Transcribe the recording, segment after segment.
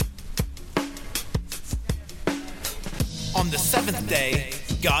On the seventh day,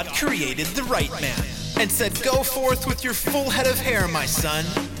 God created the right man and said, "Go forth with your full head of hair, my son."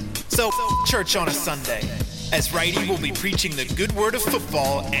 So, church on a Sunday, as Righty will be preaching the good word of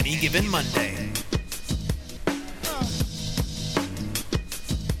football any given Monday.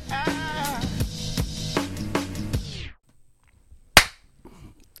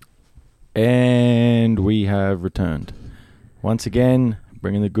 And we have returned. Once again,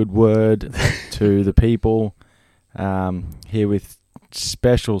 bringing the good word to the people. Here with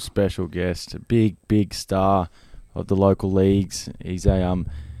special guest, a big star of the local leagues. He's a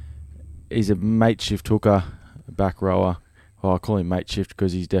makeshift hooker, a back rower. Well, I call him makeshift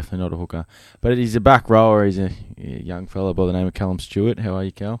because he's definitely not a hooker. But he's a back rower. He's a young fella by the name of Callum Stewart. How are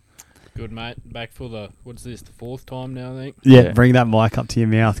you, Cal? Good, mate. Back for the fourth time now, I think. Yeah, bring that mic up to your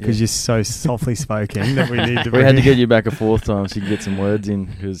mouth because you're so softly spoken that we need to. We had to get you back a fourth time so you can get some words in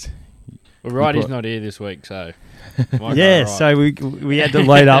because. Well, Righty's not here this week, so. Yeah, so we had to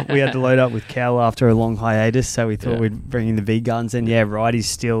load up. We had to load up with Cal after a long hiatus, so we thought we'd bring in the V guns, and Righty's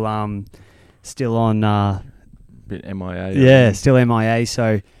still on. Bit MIA. Yeah, still MIA.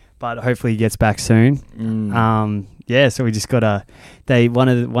 So, but hopefully he gets back soon. So we just got one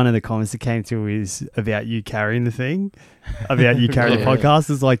of the comments that came through is about you carrying the thing, about you carrying the podcast.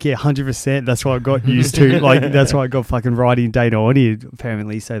 It's like 100%. That's what I got used to. Like that's why I got fucking writing data on here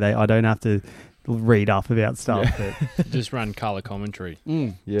apparently, so I don't have to read up about stuff. Yeah. But just run colour commentary.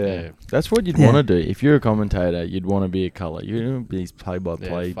 Yeah, that's what you'd want to do. If you're a commentator, you'd want to be a colour. You don't be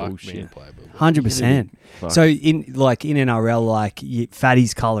play-by-play bullshit. 100%. So in NRL,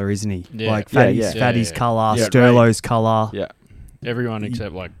 Fatty's colour, isn't he? Yeah. Like Fatty's colour, Yeah, Sterlo's colour. Yeah. Everyone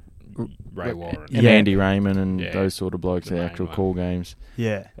except like Ray Warren. And Andy Raymond and those sort of blokes, the actual call games.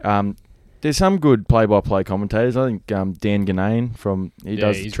 Yeah. There's some good play-by-play commentators. I think Dan Ganane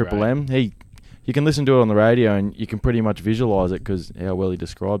does Triple great. M. You can listen to it on the radio and you can pretty much visualise it because how well he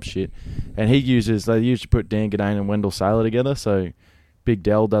describes shit. And they usually put Dan Ganane and Wendell Saylor together. So Big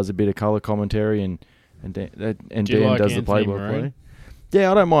Dell does a bit of colour commentary and Dan does the play-by-play. Maroon?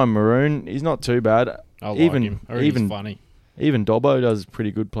 Yeah, I don't mind Maroon. He's not too bad. I like him. He's funny. Even Dobbo does pretty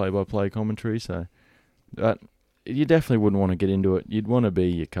good play-by-play commentary. So, but you definitely wouldn't want to get into it. You'd want to be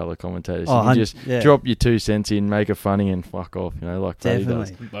your colour commentator. So you just drop your 2 cents in, make it funny, and fuck off. Like Fatty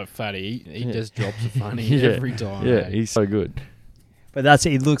does. Like Fatty, he just drops a funny every time. Yeah, he's so good. But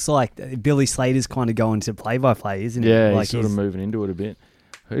it looks like Billy Slater's kind of going to play-by-play, isn't he? Yeah, like he's sort of moving into it a bit.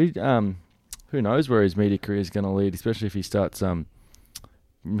 Who knows where his media career is going to lead, especially if he starts.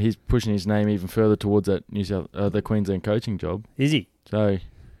 He's pushing his name even further towards that the Queensland coaching job. Is he? So,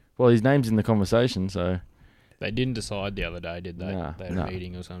 well, his name's in the conversation. So they didn't decide the other day, did they? Nah, they had a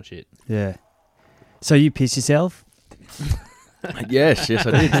meeting or some shit. Yeah. So you pissed yourself? yes, I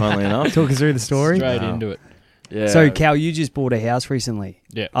did. Funnily enough, talk us through the story. Straight into it. Yeah. So Cal, you just bought a house recently.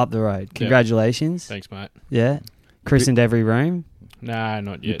 Yeah. Up the road. Congratulations. Thanks, mate. Yeah. Christened every room. Nah,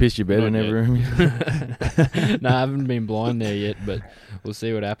 not yet. You pissed your bed in every room? No, I haven't been blind there yet, but we'll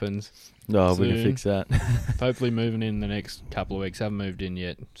see what happens. No, we can fix that. Hopefully moving in the next couple of weeks. Haven't moved in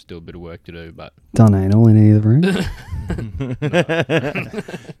yet. Still a bit of work to do, but... Done anal in any of the rooms?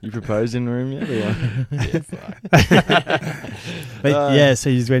 You proposed in the room yet? Yeah, fuck. But so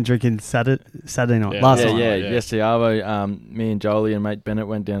you just went drinking Saturday night, last night? Yeah. Yesterday, Arvo, me and Jolie and mate Bennett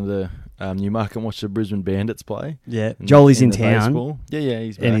went down to the Newmarket and watched the Brisbane Bandits play. Yeah, Jolie's in town. Baseball. Yeah,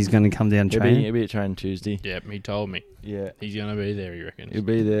 he's back. And he's going to come down training. He'll be at training Tuesday. Yep, he told me. Yeah. He's going to be there, he reckons. He'll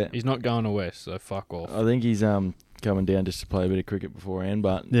be there. He's not going to West, so fuck off. I think he's coming down just to play a bit of cricket beforehand,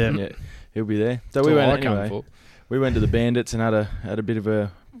 but yeah he'll be there. So we went to the Bandits and had a bit of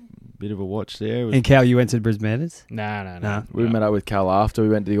a watch there. And Cal, you went to the Brisbane Bandits? No. We met up with Cal after. We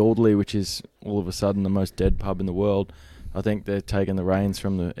went to the Alderley, which is all of a sudden the most dead pub in the world. I think they're taking the reins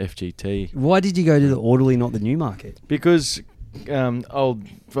from the FGT. Why did you go to the Alderley, not the Newmarket? Because old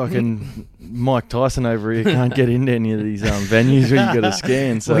fucking Mike Tyson over here can't get into any of these venues where you got to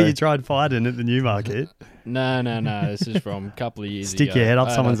scan. So well, you tried fighting at the Newmarket. No. This is from a couple of years ago. Stick your head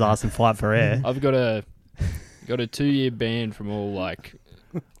up someone's ass and fight for air. I've got a 2-year ban from all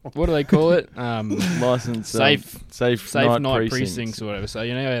what do they call it? License safe night precincts or whatever. So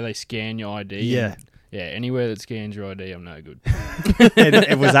you know how they scan your ID? Yeah. Yeah, anywhere that scans your ID, I'm no good.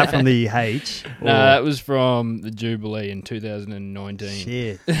 And was that from the H? No, that was from the Jubilee in 2019.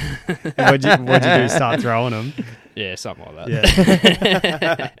 Shit. What'd you do? Start throwing them? Yeah, something like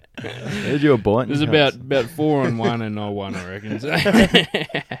that. Yeah. Did you a bite? It was about 4 on 1 and I won, I reckon.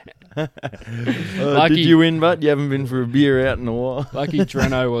 Did you win, but you haven't been for a beer out in a while? Lucky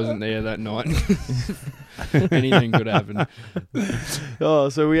Treno wasn't there that night. Anything could happen. Oh,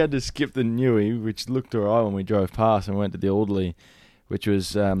 so we had to skip the Newey, which looked alright when we drove past, and went to the Audley, which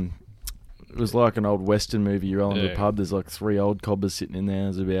was it was like an old Western movie. You roll into the pub, there's like 3 old cobbers sitting in there.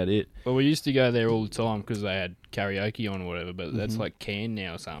 That's about it. Well, we used to go there all the time because they had karaoke on or whatever, but that's like canned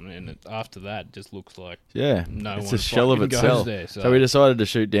now or something, and after that, it just looks like no it's one a shell of fucking itself. goes there. So we decided to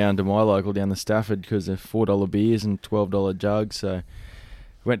shoot down to my local down the Stafford because they're $4 beers and $12 jugs. So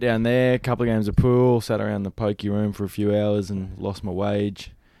went down there, a couple of games of pool, sat around the pokey room for a few hours and lost my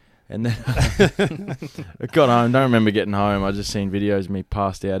wage. And then I got home. Don't remember getting home. I just seen videos of me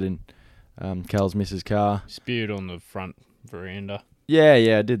passed out in Cal's missus' car. Spewed on the front veranda. Yeah,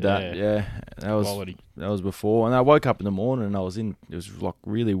 I did that. Yeah, that was Quality. that was before. And I woke up in the morning and it was like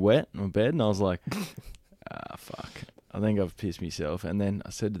really wet in my bed, and I was like, fuck, I think I've pissed myself. And then I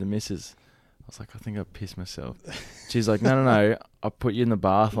said to the missus, I was like, I think I've pissed myself. She's like, no, I put you in the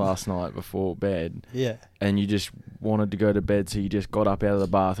bath last night before bed. Yeah. And you just wanted to go to bed, so you just got up out of the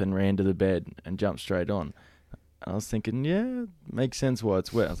bath and ran to the bed and jumped straight on. I was thinking, yeah, makes sense why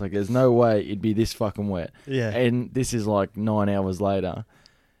it's wet. I was like, there's no way it'd be this fucking wet. Yeah. And this is like 9 hours later.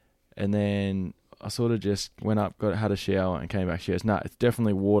 And then I sort of just went up, had a shower and came back. She goes, no, it's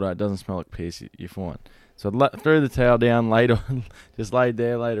definitely water. It doesn't smell like piss. You're fine. So I threw the towel down, just laid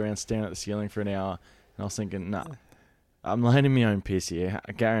around staring at the ceiling for an hour. And I was thinking, nah, I'm laying in my own piss here,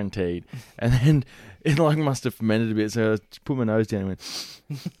 guaranteed. And then it like must have fermented a bit. So I just put my nose down and went,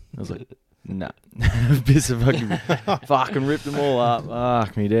 I was like, nah. Piss of fucking ripped them all up.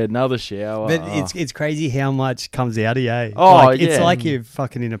 Fuck me dead. Another shower. But it's crazy how much comes out of you. Eh? Oh, like, yeah. It's like you're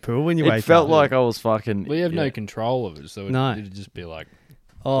fucking in a pool when you wake up. It felt like I was fucking... We have yeah. no control of it, so it'd just be like...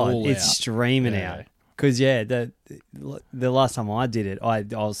 Oh, it's out. streaming Yeah. out. Because, the last time I did it, I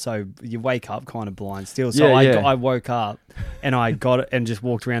was so... You wake up kind of blind still. So I woke up and I got it and just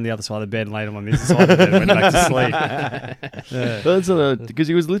walked around the other side of the bed and laid on my missus' side of the bed and went back to sleep. Yeah. But because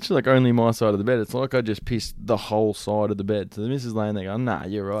it was literally like only my side of the bed. It's like I just pissed the whole side of the bed. So the missus laying there going, nah,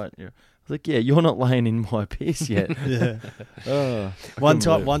 you're right. I was like, yeah, you're not laying in my piss yet. Yeah. One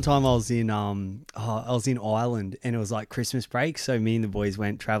time I was in Ireland and it was like Christmas break. So me and the boys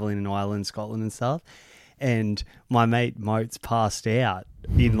went traveling in Ireland, Scotland and stuff. And my mate Moats passed out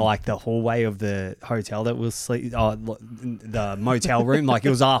in like the hallway of the hotel that was the motel room. Like it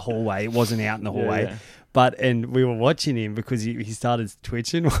was our hallway. It wasn't out in the hallway. Yeah. And we were watching him because he started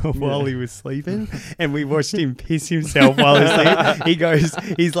twitching while he was sleeping, and we watched him piss himself while he was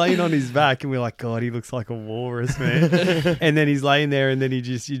sleeping. He's laying on his back, and we're like, God, he looks like a walrus, man. And then he's laying there, and then you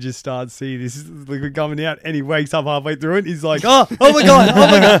just start seeing this liquid coming out, and he wakes up halfway through it. And he's like, oh my God.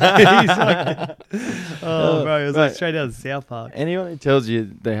 And he's like, bro, it was like straight out of South Park. Anyone who tells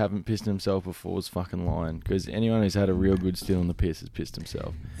you they haven't pissed themselves before is fucking lying, because anyone who's had a real good steal on the piss has pissed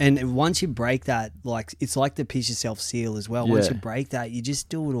himself. And once you break that, like it's like the piss yourself seal as well. Yeah. Once you break that, you just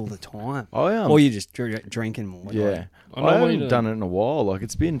do it all the time. Or you just drinking more. Yeah. I I haven't done it in a while. Like,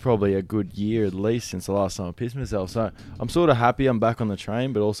 it's been probably a good year at least since the last time I pissed myself. So I'm sort of happy I'm back on the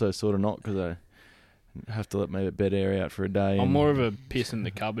train, but also sort of not, because I have to let my bed air out for a day. I'm more of a piss in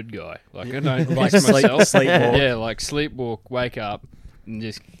the cupboard guy. Like, I don't like Sleepwalk. myself. Yeah, like sleepwalk, wake up, and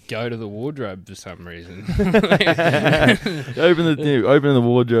just go to the wardrobe for some reason. Opening the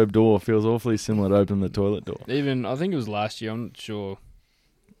wardrobe door feels awfully similar to opening the toilet door. Even, I think it was last year, I'm not sure.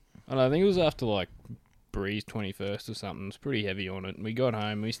 I think it was after like Breeze 21st or something. It was pretty heavy on it. We got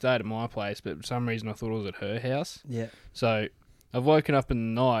home, we stayed at my place, but for some reason I thought it was at her house. Yeah. So I've woken up in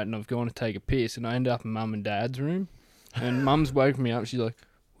the night and I've gone to take a piss, and I end up in Mum and Dad's room. And Mum's woken me up. She's like,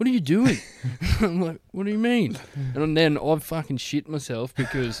 what are you doing? I'm like, what do you mean? And then I fucking shit myself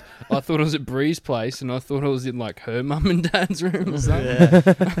because I thought I was at Bree's place and I thought I was in like her mum and dad's room or something.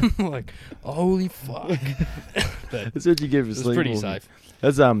 Yeah. I'm like, holy fuck. But That's what you get for it was sleep. pretty safe.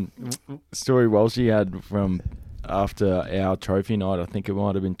 That's story Walshy had from after our trophy night. I think it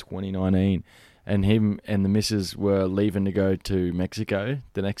might have been 2019. And him and the missus were leaving to go to Mexico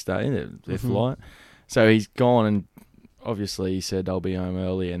the next day, their flight. So he's gone, and obviously he said, I'll be home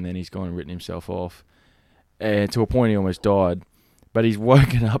early, and then he's gone and written himself off. And to a point he almost died. But he's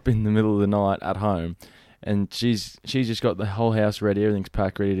woken up in the middle of the night at home, and she's just got the whole house ready, everything's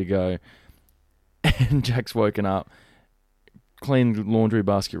packed, ready to go. And Jack's woken up, clean the laundry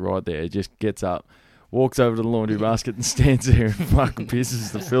basket right there, just gets up, walks over to the laundry basket and stands there and fucking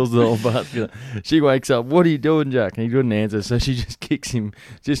pisses and fills the whole basket. She wakes up, what are you doing, Jack? And he didn't answer, so she just kicks him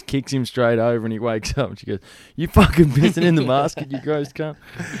straight over, and he wakes up and she goes, you fucking pissing in the basket, you gross cunt.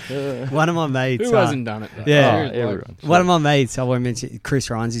 One of my mates. Who hasn't done it though? Yeah. Seriously, everyone. One of my mates, I won't mention, Chris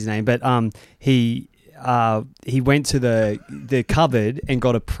Ryan's his name, but he he went to the cupboard and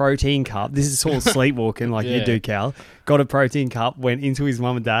got a protein cup. This is all sleepwalking like you do, Cal. Got a protein cup, went into his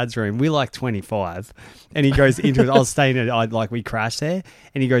mum and dad's room. We're like 25. And he goes into it. I was staying at, we crashed there.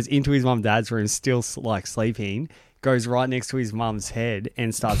 And he goes into his mum and dad's room, still like sleeping. Goes right next to his mum's head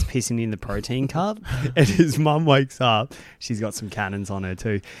and starts pissing in the protein cup. And his mum wakes up. She's got some cannons on her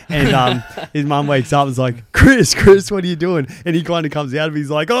too. And his mum wakes up and is like, Chris, what are you doing? And he kind of comes out of it.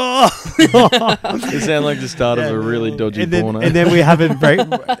 He's like, oh. It sounds like the start of a really dodgy porno. And then we're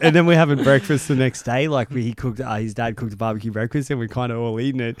having breakfast the next day. Like he cooked, his dad cooked a barbecue breakfast, and we're kind of all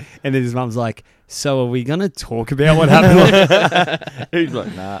eating it. And then his mum's like, so are we going to talk about what happened? He's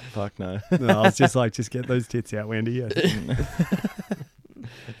like, nah, fuck no. No, I was just like, just get those tits out, Wendy. Yeah. That's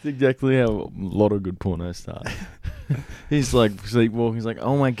exactly how a lot of good pornos start. He's like sleepwalking. He's like,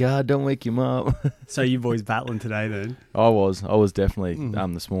 oh my God, don't wake him up. So you boys battling today then? I was definitely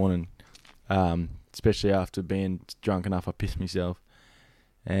this morning, especially after being drunk enough, I pissed myself.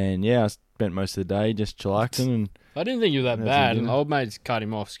 And yeah, I spent most of the day just chillaxing. And I didn't think you were that bad. And old mate's cut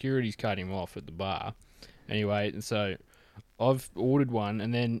him off. Security's cut him off at the bar. Anyway, and so I've ordered one,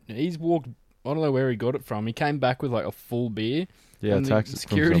 and then he's walked. I don't know where he got it from. He came back with like a full beer. Yeah, and taxed it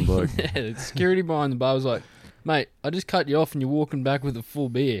from some bloke. The security behind the bar was like, mate, I just cut you off and you're walking back with a full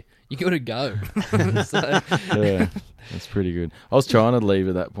beer. You got to go. Yeah, that's pretty good. I was trying to leave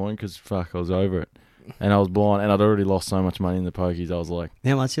at that point because, fuck, I was over it. And I was blind, and I'd already lost so much money in the pokies. I was like,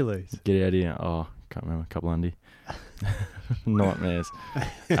 how much you lose? Get out of here. Oh, can't remember. A couple undy. Nightmares.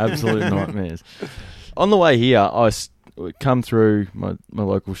 Absolute nightmares. On the way here, I come through my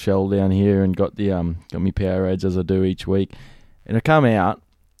local Shell down here and got me Powerades as I do each week. And I come out,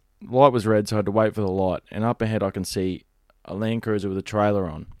 light was red, so I had to wait for the light. And up ahead I can see a Land Cruiser with a trailer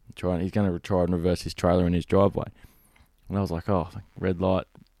on. He's going to try and reverse his trailer in his driveway. And I was like, oh, red light,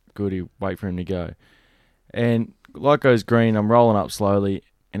 goody, wait for him to go. And light goes green, I'm rolling up slowly,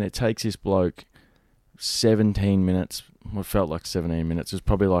 and it takes this bloke 17 minutes. What felt like 17 minutes. It was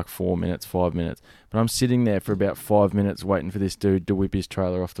probably like 4 minutes, 5 minutes. But I'm sitting there for about 5 minutes waiting for this dude to whip his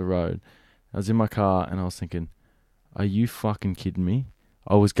trailer off the road. I was in my car and I was thinking, are you fucking kidding me?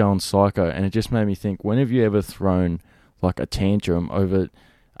 I was going psycho, and it just made me think, when have you ever thrown like a tantrum over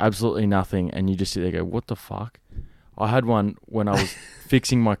absolutely nothing and you just sit there and go, what the fuck? I had one when I was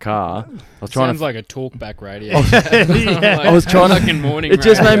fixing my car. I was trying Sounds like a talkback radio. I was trying to. Morning it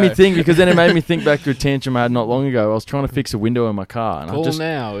just radio. made me think, because then it made me think back to a tantrum I had not long ago. I was trying to fix a window in my car, and Call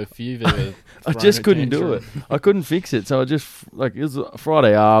now if you've ever. I just couldn't do it. I couldn't fix it, so I just it was a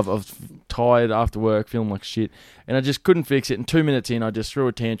Friday Ave. I was tired after work, feeling like shit, and I just couldn't fix it. And 2 minutes in, I just threw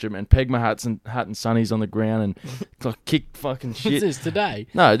a tantrum and pegged my hat and sunnies on the ground and kicked fucking shit. What's this today?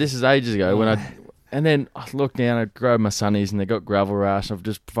 No, this is ages ago And then I looked down, I grabbed my sunnies, and they got gravel rash. I've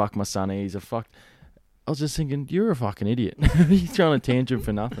just fucked my sunnies. I was just thinking, you're a fucking idiot. You're trying to tantrum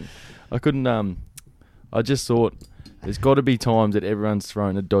for nothing. I couldn't. I just thought there's got to be times that everyone's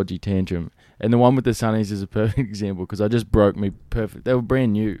thrown a dodgy tantrum, and the one with the sunnies is a perfect example, because I just broke me perfect. They were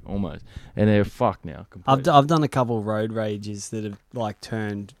brand new almost, and they're fucked now. Completely. I've done a couple of road rages that have like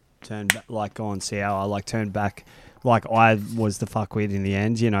turned like gone sour, like turned back. Like, I was the fuckwit in the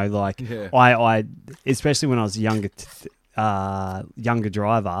end, you know, like, yeah. I especially when I was a younger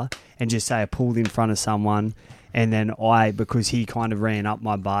driver, and just say I pulled in front of someone, and then because he kind of ran up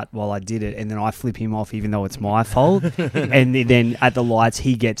my butt while I did it, and then I flip him off even though it's my fault, and then at the lights,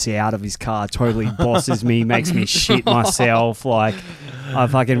 he gets out of his car, totally bosses me, makes me shit myself, like, I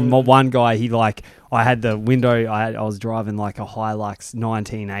fucking, one guy, I had the window, I was driving like a Hilux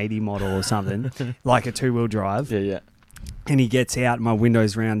 1980 model or something, like a two-wheel drive. Yeah. And he gets out, my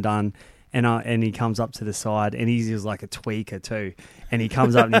window's round done, and he comes up to the side, and he's just like a tweaker too. And he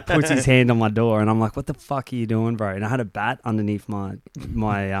comes up and he puts his hand on my door, and I'm like, what the fuck are you doing, bro? And I had a bat underneath my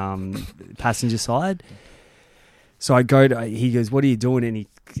passenger side. So I he goes, what are you doing?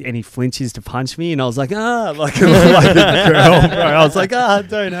 And he flinches to punch me, and I was like, like a girl, bro. I was like,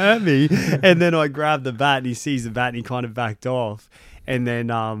 don't hurt me. And then I grabbed the bat, and he sees the bat, and he kind of backed off. And then,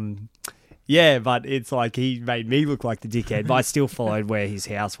 but it's like he made me look like the dickhead, but I still followed where his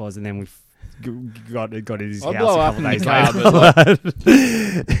house was, and then we got at his house a couple days later.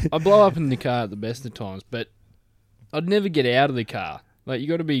 I blow up in the car at the best of times, but I'd never get out of the car. Like, you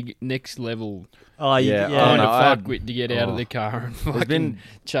got to be next level. Oh, yeah. Kind of fuckwit to get out of the car and fucking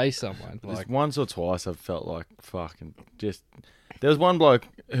chase someone. Like, once or twice I've felt like fucking just... There was one bloke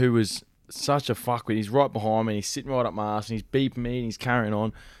who was such a fuckwit. He's right behind me, and he's sitting right up my ass, and he's beeping me, and he's carrying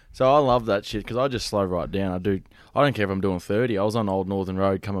on. So I love that shit, because I just slow right down. I don't care if I'm doing 30. I was on Old Northern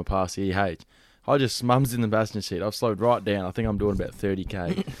Road coming past the EH. Mum's in the passenger seat. I've slowed right down. I think I'm doing about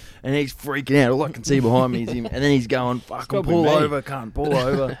 30k, and he's freaking out. All I can see behind me is him, and then he's going, "Fucking probably pull me. over, cunt, pull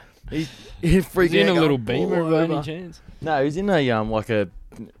over." He's freaking Is he in out. a little going, "Pull Beamer by any over." chance? No, he's in a like a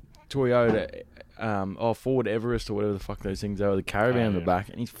Toyota, Ford Everest or whatever the fuck those things are, with a caravan in the yeah. back,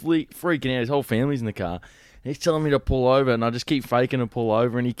 and he's freaking out. His whole family's in the car. And he's telling me to pull over, and I just keep faking to pull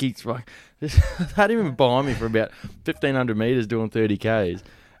over, and he keeps like, I've had him behind me for about 1,500 meters doing 30k's,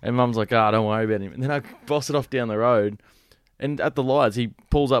 and Mum's like, don't worry about him. And then I boss it off down the road, and at the lights, he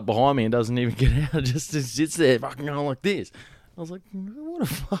pulls up behind me and doesn't even get out, just sits there fucking going like this. I was like, what a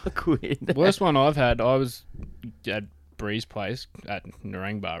fuckwit. The worst one I've had, I was at Bree's place at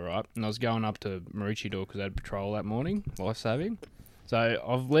Narangba, right? And I was going up to Maroochydore because I had patrol that morning, lifesaving. So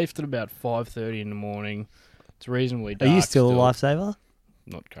I've left at about 5:30 in the morning. It's reasonably Are dark. you still a lifesaver?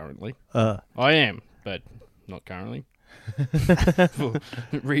 Not currently. Uh, I am, but not currently. For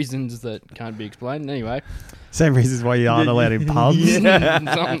reasons that can't be explained. Anyway. same reasons why you aren't allowed in pubs. Something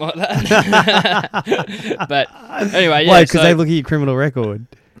like that. But anyway, yeah. Why? Because they look at your criminal record.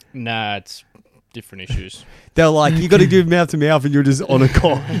 Nah, it's different issues. They're like, you got to do mouth to mouth, and you're just on a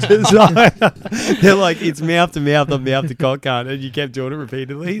cock. They're like, it's mouth to mouth on mouth to cock, and you kept doing it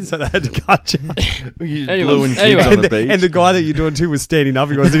repeatedly, so they had to cut you. You Anyway, blew and anyway. on the beach. And the guy that you're doing to was standing up.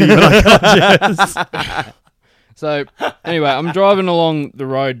 He wasn't even unconscious. So, anyway, I'm driving along the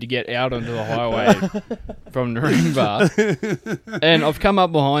road to get out onto the highway from Narangba, and I've come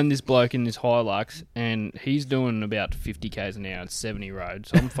up behind this bloke in this Hilux, and he's doing about 50k's an hour. It's 70 road,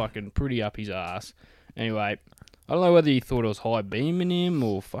 so I'm fucking pretty up his ass. Anyway, I don't know whether he thought I was high beaming him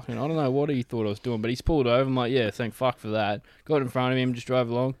or fucking, I don't know what he thought I was doing, but he's pulled over. I'm like, yeah, thank fuck for that. Got in front of him, just drove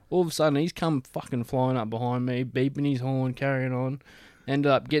along. All of a sudden, he's come fucking flying up behind me, beeping his horn, carrying on.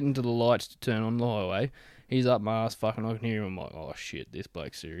 Ended up getting to the lights to turn on the highway. He's up my ass, fucking, I can hear him. I'm like, oh shit, this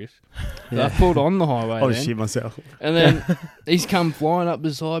bloke's serious. So I pulled on the highway Oh, then. shit myself. And then he's come flying up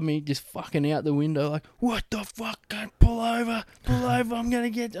beside me, just fucking out the window, like, what the fuck? Can't pull over, I'm gonna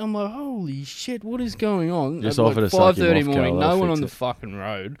get. I'm like, holy shit, what is going on? Just At offered like to suck him 5:30 off, morning, Carl, no that'll one fix on the it. fucking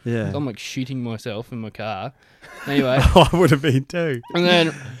road. Yeah. So I'm like shitting myself in my car. Anyway, I would have been too. and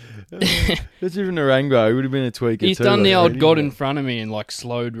then That's even a Rango. It would have been a tweaker he's too, done the like, old really. got in front of me and like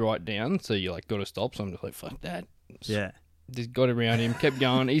slowed right down, so you like got to stop. So I'm just like, fuck that. Yeah. Just got around him, kept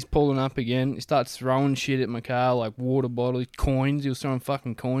going. He's pulling up again. He starts throwing shit at my car, like water bottles, coins. He was throwing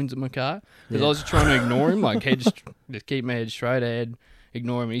fucking coins at my car. Because I was just trying to ignore him, like, hey, just keep my head straight ahead,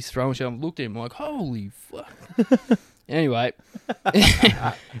 ignore him. He's throwing shit. I looked at him like, holy fuck. Anyway,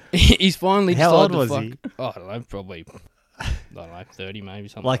 he's finally How decided old to was fuck. he? Oh, I don't know, probably, 30 maybe,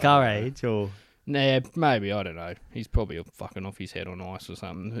 something Like that. our age, or Nah, maybe, I don't know. He's probably fucking off his head on ice or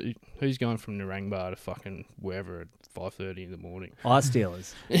something. Who's going from Narangba to fucking wherever at 5:30 in the morning? ice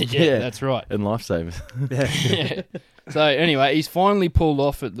stealers. Yeah, that's right. And lifesavers. Yeah. So anyway, he's finally pulled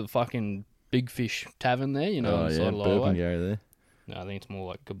off at the fucking Big Fish Tavern there, you know, on the side of the highway. Burpengary there. No, I think it's more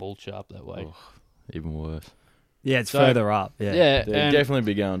like Caboolture up that way. Oh, even worse. Yeah, it's So- further up. Yeah. Yeah, They'd and definitely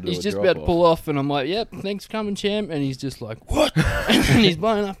be going to he's a just drop about to pull off, and I'm like, "Yep, thanks for coming, champ." And he's just like, "What?" And he's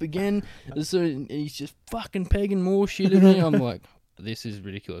blowing up again. So he's just fucking pegging more shit at me. I'm like, "This is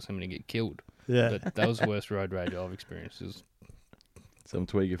ridiculous. I'm gonna get killed." Yeah. But that was the worst road rage I've experienced. It was Some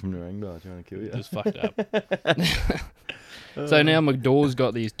tweaker from Narangba trying to kill you. just fucked up. So now my door's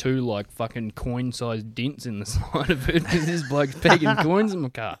got these two like fucking coin-sized dents in the side of it because this bloke's pegging coins in my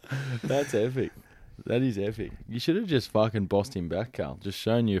car. That's epic. That is epic. You should have just fucking bossed him back, Carl. Just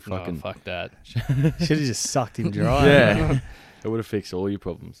shown you fucking... No, fuck that. Should have just sucked him dry. Yeah. It would have fixed all your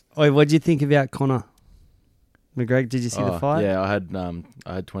problems. Wait, what did you think about Conor McGregor? Did you see the fight? Yeah,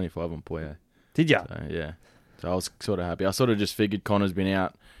 I had 25 on Poirier. Did you? So, yeah. So I was sort of happy. I sort of just figured Conor's been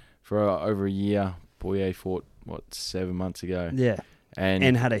out for over a year. Poirier fought, 7 months ago? Yeah.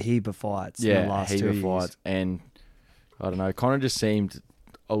 And had a heap of fights in the last 2 years. fights. And I don't know, Conor just seemed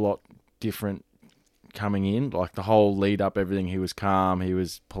a lot different coming in. Like the whole lead up, everything, he was calm, he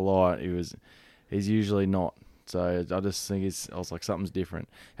was polite, he's usually not. So I just think I was like, something's different.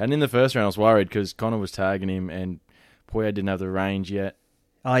 And in the first round I was worried because Conor was tagging him and Poirier didn't have the range yet.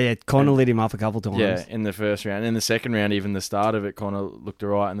 Oh, yeah. Conor lit him up a couple times. Yeah, in the first round. In the second round, even the start of it, Conor looked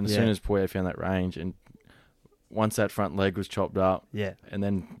alright. And then as soon Yeah. as Poirier found that range, and once that front leg was chopped up, Yeah. and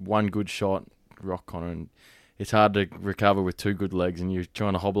then one good shot, rock Conor, and it's hard to recover with two good legs, and you're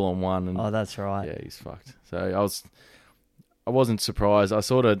trying to hobble on one. And Oh, that's right. yeah, he's fucked. So I wasn't surprised. I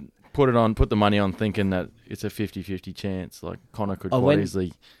sort of put the money on, thinking that it's a 50-50 chance. Like Conor could quite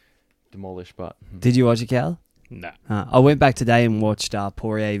easily demolish, but Did you watch it, Cal? Nah. I went back today and watched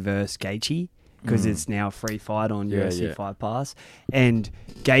Poirier versus Gaethje, because it's now a free fight on Yeah, UFC yeah. Fight Pass. And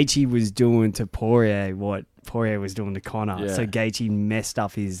Gaethje was doing to Poirier what Poirier was doing to Conor. Yeah. So Gaethje messed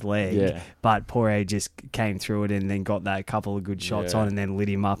up his leg, Yeah. but Poirier just came through it and then got that couple of good shots Yeah. on and then lit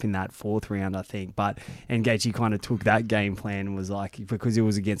him up in that fourth round, I think. And Gaethje kind of took that game plan and was like, because it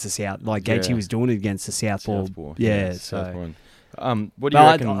was against the South, like Gaethje Yeah. was doing it against the Southpaw. Yeah, Southpaw. so. What do you But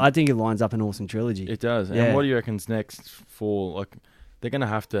reckon? I think it lines up an awesome trilogy. It does. Yeah. And what do you reckon's next for, like, they're going to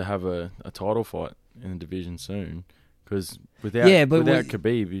have a title fight in the division soon, because without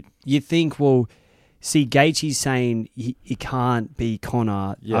Khabib, You think, well, see, Gaethje's saying he can't be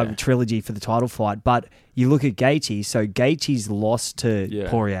Conor trilogy for the title fight, but you look at Gaethje, so Gaethje's lost to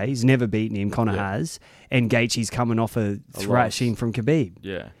Poirier, he's never beaten him, Conor has, and Gaethje's coming off a thrashing from Khabib.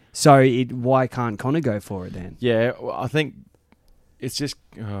 yeah. So why can't Conor go for it then? Yeah, well, I think it's just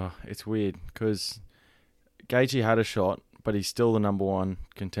it's weird because Gaethje had a shot, but he's still the number one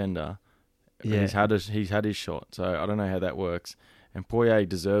contender. Yeah. He's had his shot, so I don't know how that works. And Poirier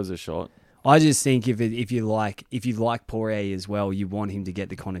deserves a shot. I just think if you like Poirier as well, you want him to get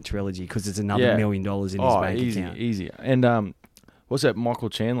the Conor trilogy because it's another $1 million in his bank account. Easy. And what's that? Michael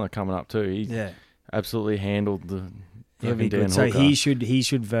Chandler coming up too. He absolutely handled the. He'll be Dan good. So Hooker. he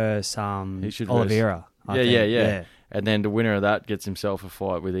should verse Oliveira. I think. Yeah. And then the winner of that gets himself a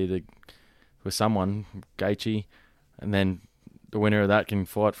fight with someone, Gaethje, and then the winner of that can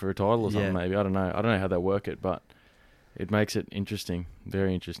fight for a title or something. Maybe I don't know how they work it, but it makes it interesting,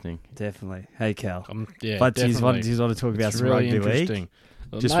 very interesting. Definitely. Hey, Cal. But do you want to talk about some really rugby league? interesting.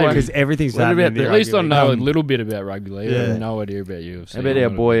 Just Because everything's happening. At least I know a little bit about rugby league. I have no idea about UFC. How about our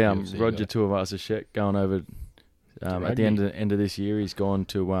boy UFC, Roger Tuivasa-Sheck going over at the end of this year? He's gone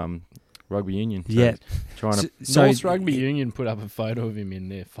to rugby union. So trying to. North Rugby Union put up a photo of him in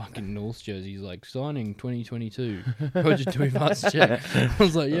their fucking North jersey. He's like, signing 2022. Roger Tuivasa-Sheck. I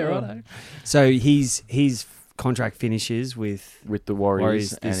was like, yeah, right. So his contract finishes with the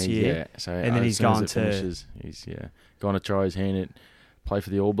Warriors this year. And then he's gone to he's gone to try his hand at play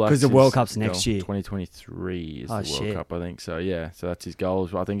for the All Blacks because the World Cup's next year. 2023 is the World Cup, I think. So so that's his goal.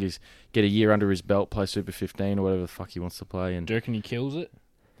 I think he's get a year under his belt, play Super 15 or whatever the fuck he wants to play. And do you reckon he kills it?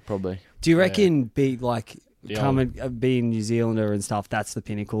 Probably. Do you reckon being New Zealander and stuff? That's the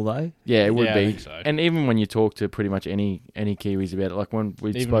pinnacle, though. Yeah, it would be. I think so. And even when you talk to pretty much any Kiwis about it, like when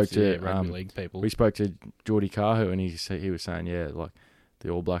we spoke to rugby league people, we spoke to Geordie Kahu, and he was saying, like the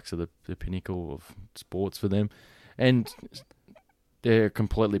All Blacks are the pinnacle of sports for them, and they're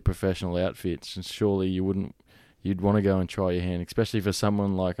completely professional outfits. And surely you'd want to go and try your hand, especially for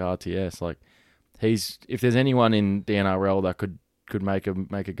someone like RTS. Like if there's anyone in the NRL that could make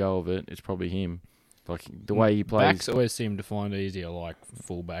a go of it, it's probably him. Like the way he plays. Backs always seem to find it easier, like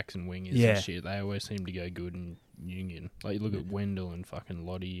fullbacks and wingers and shit. They always seem to go good in union. Like you look at Wendell and fucking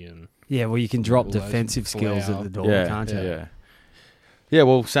Lottie and well, you can drop defensive skills at the door, can't you? Yeah,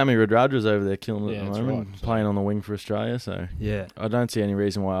 well, Sammy Radradra's over there killing it at the moment, right, playing on the wing for Australia. So I don't see any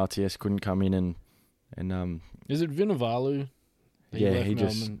reason why RTS couldn't come in and Is it Vinivalu?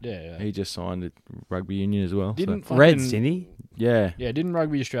 He just signed at rugby union as well. Reds, didn't he? Yeah. Yeah, didn't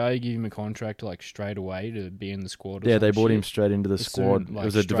Rugby Australia give him a contract like straight away to be in the squad? Yeah, they brought him straight into the squad. Like, it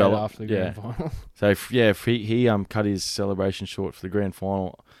was a after the grand final. So if he cut his celebration short for the grand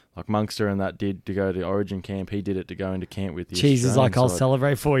final. Like Munster and that did to go to Origin camp. He did it to go into camp with the Cheese is like, I'll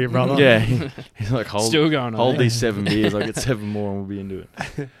celebrate for you, brother. Yeah. He's like, still going on. Hold these 7 beers. I'll get 7 more and we'll be into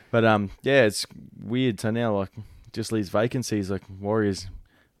it. But it's weird. So now like just leaves vacancies. Like Warriors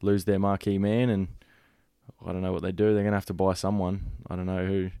lose their marquee man, and I don't know what they do. They're gonna have to buy someone. I don't know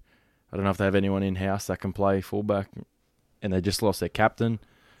who. I don't know if they have anyone in house that can play fullback, and they just lost their captain.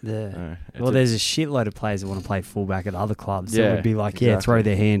 Yeah. There's a shitload of players that want to play fullback at other clubs. That would be like, throw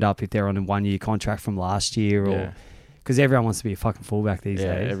their hand up if they're on a 1-year contract from last year, or because everyone wants to be a fucking fullback these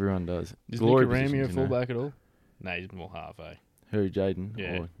days. Yeah, everyone does. Is Nicarami a fullback at all? No, he's more half. Who, Jaden?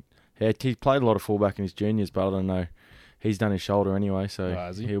 Yeah. He played a lot of fullback in his juniors, but I don't know. He's done his shoulder anyway,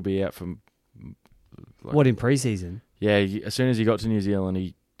 so he'll be out from. What, in pre-season? Yeah, as soon as he got to New Zealand,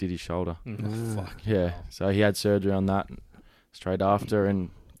 he did his shoulder. Fuck. Yeah, so he had surgery on that straight after, and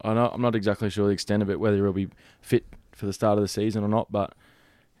I'm not exactly sure the extent of it, whether he'll be fit for the start of the season or not, but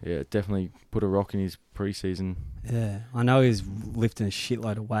yeah, definitely put a rock in his pre-season. Yeah, I know he was lifting a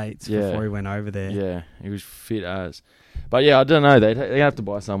shitload of weights before he went over there. Yeah, he was fit as. But yeah, I don't know. They have to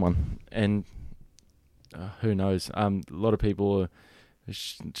buy someone, and who knows? A lot of people are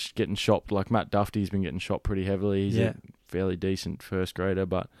getting shopped. Like Matt Duffy's been getting shopped pretty heavily. He's a fairly decent first grader,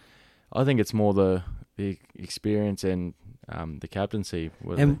 but I think it's more the experience and the captaincy.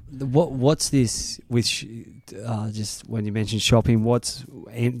 And what's this with just when you mentioned shopping? What's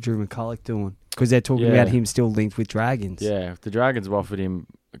Andrew McCulloch doing? Because they're talking about him still linked with Dragons. Yeah, the Dragons have offered him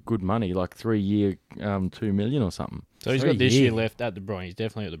good money, like 3 year, $2 million or something. So he's got this year left at the Bronx. He's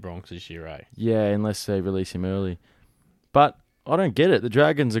definitely at the Bronx this year, eh? Yeah, unless they release him early. But I don't get it. The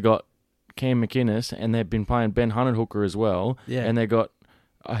Dragons have got Cam McInnes, and they've been playing Ben Hooker as well. Yeah. And they've got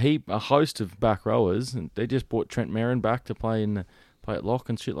a host of back rowers. And they just brought Trent Merrin back to play at lock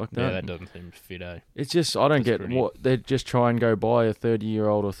and shit like that. Yeah, that doesn't seem fit, eh? It's just, I don't get what they just try and go buy a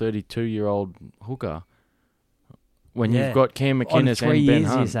 30-year-old or 32-year-old hooker when you've got Cam McInnes and Ben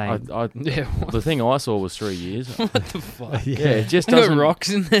Hunt. The thing I saw was 3 years. What the fuck? Yeah, it just Got doesn't rocks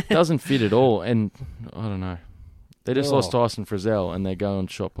in there. doesn't fit at all. And I don't know. They just lost Tyson Frizzell and they go and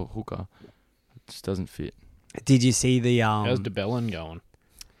shop a hooker. It just doesn't fit. Did you see the How's DeBellin going?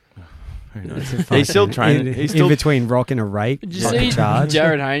 Who knows? He's still training. He's still in between rock and a rape. Did you see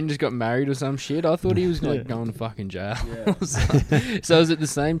Jared Hayne just got married or some shit? I thought he was like going to fucking jail. Yeah. So is it the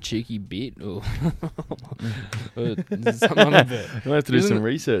same cheeky bit or something on the We'll have to do some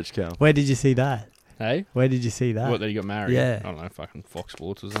research, Cal. Where did you see that? Hey? Where did you see that? What, that he got married? Yeah. I don't know, fucking Fox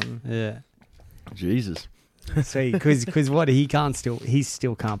Sports or something. Yeah. Jesus. See, because what he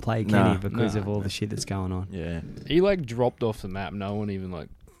still can't play, can he? Because of all the shit that's going on. Yeah. He like dropped off the map. No one even like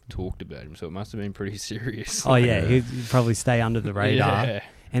talked about him, so it must have been pretty serious. Oh yeah, he'd probably stay under the radar. Yeah.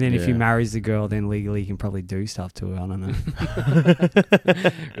 And then if he Yeah. marries the girl, then legally he can probably do stuff to her. I don't know.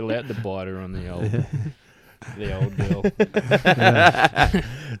 You're allowed to bite her on the old girl. The old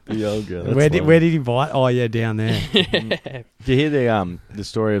girl. That's Where funny. did he bite? Oh yeah, down there. Did you hear the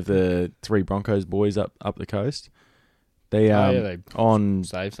story of the 3 Broncos boys up the coast? They they on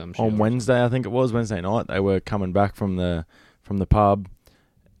save some shit on Wednesday, I think it was Wednesday night. They were coming back from the pub,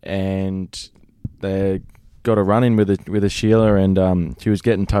 and they got a run in with a Sheila, and she was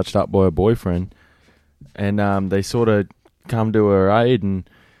getting touched up by her boyfriend, and they sort of come to her aid, and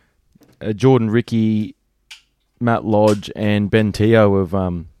Jordan Ricky, Matt Lodge, and Ben Teo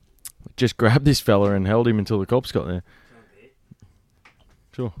have just grabbed this fella and held him until the cops got there.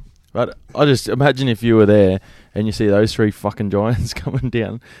 Sure. But I just imagine if you were there and you see those 3 fucking giants coming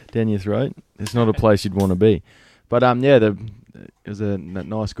down your throat. It's not a place you'd want to be. But it was a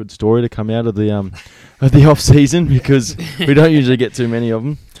nice, good story to come out of the off season because we don't usually get too many of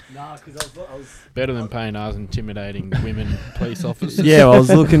them. No, because I was better than paying us intimidating women police officers. Yeah, I was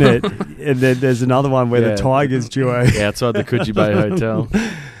looking at, and then there's another one where the Tigers duo. Yeah, outside the Coogee Bay Hotel.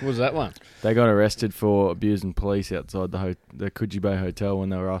 What was that one? They got arrested for abusing police outside the Coogee Bay Hotel when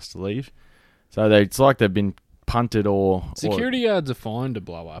they were asked to leave. So it's like they've been punted or... Security guards are fine to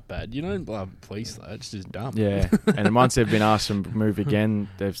blow up bad. You don't blow up police, though. It's just dumb. Yeah, and once they've been asked to move again,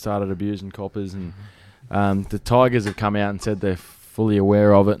 they've started abusing coppers. And the Tigers have come out and said they're fully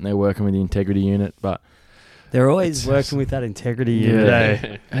aware of it and they're working with the integrity unit. But they're always working with that integrity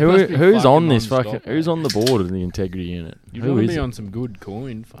unit. Yeah. Who's on this fucking... Who's on the board of the integrity unit? You want to be on some good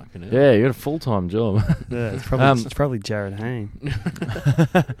coin, fucking hell. Yeah, you got a full-time job. Yeah, it's probably Jared Hayne.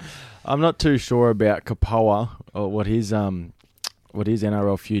 I'm not too sure about Kapoa or what his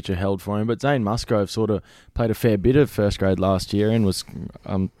NRL future held for him, but Zane Musgrove sort of played a fair bit of first grade last year and was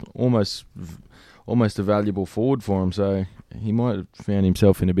almost a valuable forward for him, so he might have found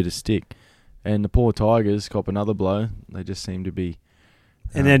himself in a bit of stick. And the poor Tigers cop another blow. They just seem to be...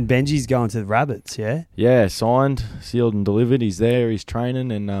 And then Benji's going to the Rabbits, yeah? Yeah, signed, sealed and delivered. He's there, he's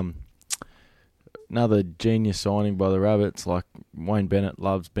training, and another genius signing by the Rabbits. Like Wayne Bennett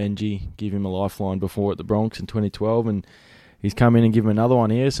loves Benji, give him a lifeline before at the Bronx in 2012, and he's come in and give him another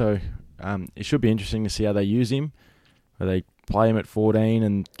one here. So it should be interesting to see how they use him. Whether they play him at 14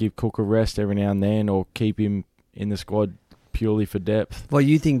 and give Cook a rest every now and then, or keep him in the squad purely for depth. Well,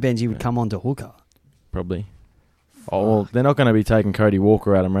 you think Benji would come on to hooker? Probably. Oh, well, they're not going to be taking Cody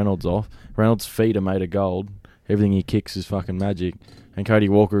Walker, Adam Reynolds off. Reynolds' feet are made of gold. Everything he kicks is fucking magic. And Cody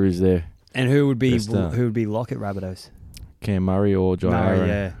Walker is there. And who would be lock at Rabbitohs? Cam Murray or Jai Arrow.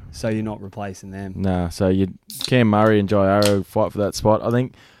 Yeah. So you're not replacing them. Nah, so Cam Murray and Jai Arrow fight for that spot. I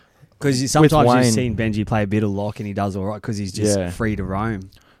think... Because sometimes you've seen Benji play a bit of lock and he does all right because he's just free to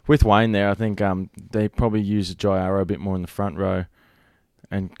roam. With Wayne there, I think they probably use Jai Arrow a bit more in the front row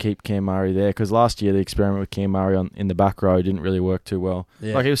and keep Cam Murray there, because last year the experiment with Cam Murray in the back row didn't really work too well.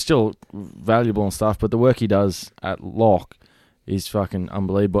 Yeah. Like, he was still valuable and stuff, but the work he does at lock is fucking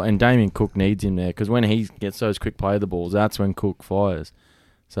unbelievable. And Damien Cook needs him there, because when he gets those quick play the balls, that's when Cook fires.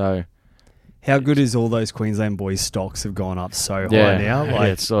 So... How good is all those Queensland boys' stocks have gone up so high now? Like,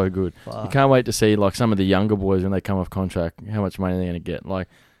 it's so good. Fuck. You can't wait to see like some of the younger boys when they come off contract, how much money they're going to get. Like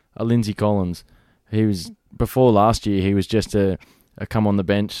a Lindsay Collins, he was before last year. He was just a come on the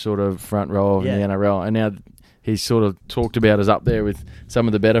bench sort of front row in the NRL, and now he's sort of talked about as up there with some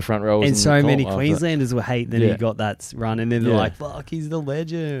of the better front rowers. And so many after. Queenslanders were hating that he got that run, and then they're like, "Fuck, he's the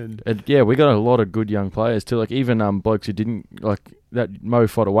legend." And we got a lot of good young players too. Like even blokes who didn't like that. Mo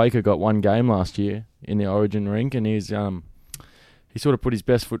Fodawaker got one game last year in the Origin rink, and he sort of put his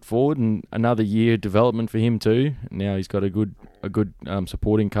best foot forward, and another year of development for him too. Now he's got a good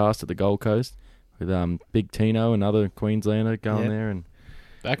supporting cast at the Gold Coast with Big Tino, another Queenslander going there, and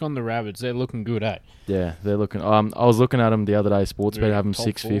back on the Rabbits, they're looking good, eh? Yeah, they're looking. I was looking at them the other day. Sportsbet have them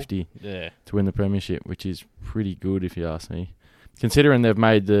 650 to win the premiership, which is pretty good if you ask me. Considering they've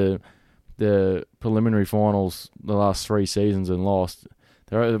made the preliminary finals the last 3 seasons and lost,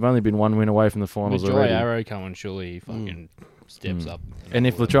 they've only been 1 win away from the finals with already. Joy Arrow coming, surely he fucking steps up. And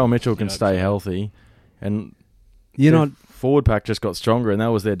if Latrell Mitchell can stay healthy, and forward pack just got stronger, and that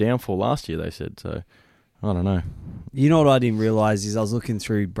was their downfall last year, they said. So I don't know. You know what I didn't realise is I was looking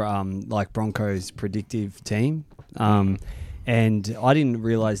through Broncos predictive team, and I didn't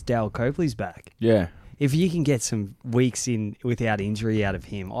realise Dale Copley's back. Yeah. If you can get some weeks in without injury out of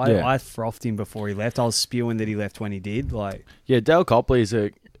him, I frothed him before he left. I was spewing that he left when he did. Dale Copley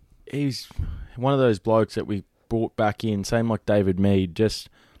he's one of those blokes that we brought back in, same like David Mead, just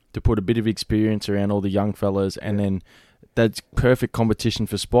to put a bit of experience around all the young fellas, and then that's perfect competition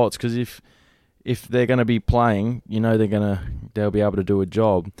for spots, because if they're going to be playing, they'll be able to do a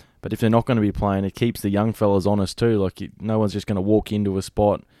job. But if they're not going to be playing, it keeps the young fellas honest too. Like no one's just going to walk into a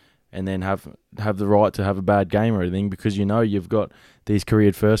spot and then have the right to have a bad game or anything, because you've got these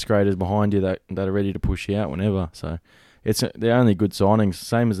careered first graders behind you that are ready to push you out whenever. So they're only good signings,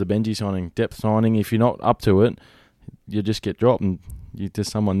 same as the Benji signing, depth signing. If you're not up to it, you just get dropped, and there's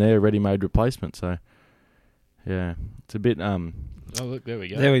someone there, ready-made replacement. So yeah, it's a bit Oh, look, there we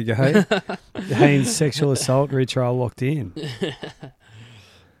go. There we go. Haynes sexual assault retrial locked in.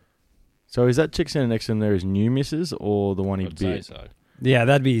 So is that chick standing next to him there his new missus, or the one he I'd bit? say so. Yeah,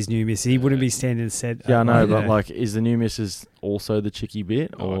 that'd be his new miss. He wouldn't be standing set. Yeah, I know, but is the new missus also the chicky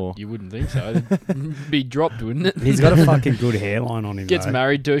bit? Or You wouldn't think so. It'd be dropped, wouldn't it? He's got a fucking good hairline on him. Gets though.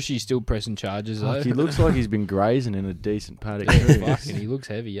 married to her, she's still pressing charges, though. He looks like he's been grazing in a decent paddock. Fucking, he looks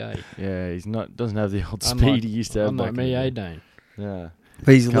heavy, eh? Yeah, doesn't have the old speed he used to have. Unlike back me, in the eh, day. Dane? Yeah.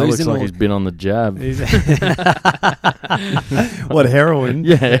 But he's Looks losing like all. he's been on the jab. What, heroin?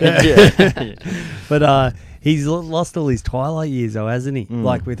 Yeah. But he's lost all his twilight years, though, hasn't he?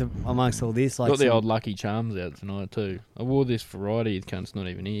 Like amongst all this, Got the old Lucky Charms out tonight too. I wore this Friday. The cunt's not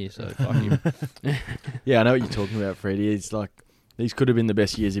even here, so fuck him. Yeah, I know what you're talking about, Freddie. It's like these could have been the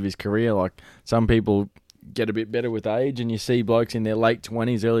best years of his career. Like some people get a bit better with age, and you see blokes in their late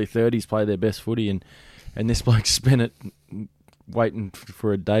 20s, early 30s play their best footy, and this bloke spent it waiting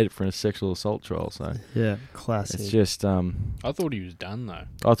for a date for a sexual assault trial. So yeah, classic. it's just I thought he was done though.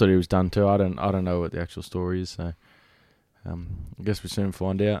 I thought he was done too. I don't know what the actual story is. So I guess we'll soon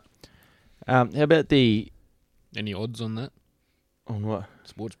find out. How about Any odds on that? on what?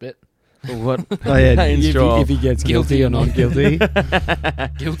 Sports bet. Or what? Oh yeah, Haynes trial. if he gets guilty or not guilty.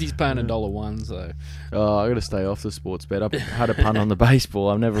 Guilty's paying $1, so Oh, I got to stay off the sports bet. I had a punt on the baseball.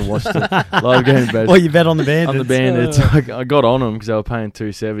 I've never watched a live game bet. Well, you bet on the Bandits. On the Bandits, I got on them because they were paying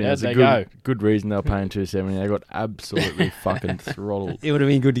 $2.70. How'd It's they a go? good reason they were paying $2.70. They got absolutely fucking throttled. It would have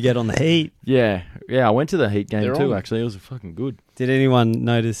been good to get on the Heat. Yeah. I went to the Heat game They're too. on. Actually, it was fucking good. Did anyone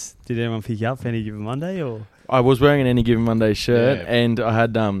notice? Did anyone pick you up for any given Monday or? I was wearing an Any Given Monday shirt, Yeah. and I had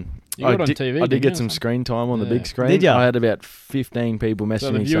You got on TV, I didn't did get you, some or screen time on the Yeah. big screen. Did ya? I had about 15 people messaging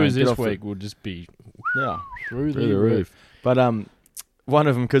So the me viewers saying, this "Get off week will just be yeah, through through the roof." But one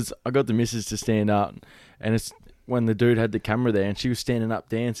of them, because I got the missus to stand up, and it's when the dude had the camera there, and she was standing up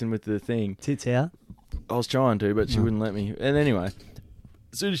dancing with the thing. Tits out. I was trying to, but she wouldn't let me. And anyway,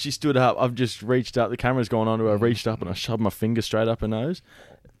 as soon as she stood up, I've just reached up. The camera's gone on to her. I reached up and I shoved my finger straight up her nose.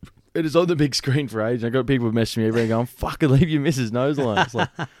 It is on the big screen for age. I got people messaging me every day going, "Fucking leave your missus nose alone." It's like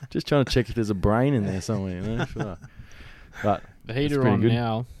just trying to check if there's a brain in there somewhere, you know. Sure. But The it's Heat are pretty on good.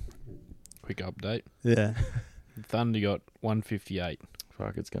 now. Quick update. Yeah. Thunder got 158.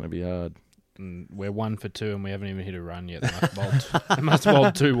 Fuck, it's gonna be hard. And we're 1 for 2, and we haven't even hit a run yet. They must bolt. They must have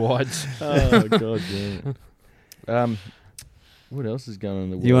bowled 2 wides. Oh god damn. What else is going on in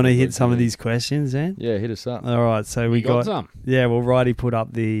the world? You want to hit some of these questions, then? Yeah, hit us up. All right. So we You got got. some. Yeah. Well, Righty put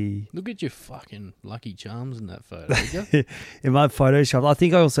up the. Look at your fucking Lucky Charms in that photo. Did you? In my Photoshop, I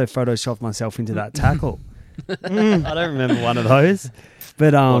think I also photoshopped myself into that tackle. I don't remember one of those.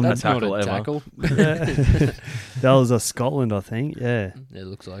 But That's not tackle a ever. tackle. that was a Scotland, I think. Yeah. It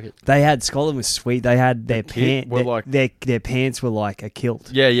looks like it. They had Scotland was sweet. They had their kit pants. were like- Their pants were like a kilt.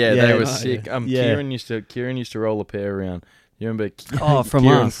 Yeah, Yeah, they were right. sick. Yeah. Kieran used to roll a pair around. You remember? Oh, from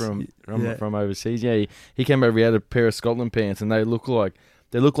Kieran us. from Yeah. from overseas. Yeah, he came over. He had a pair of Scotland pants, and they look like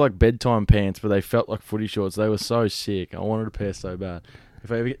bedtime pants, but they felt like footy shorts. They were so sick. I wanted a pair so bad.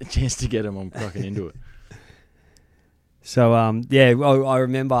 If I ever get a chance to get them, I'm fucking into it. So I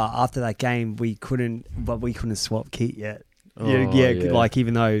remember after that game we couldn't swap kit yet. Yeah, like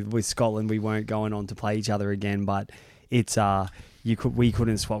even though with Scotland we weren't going on to play each other again, but it's we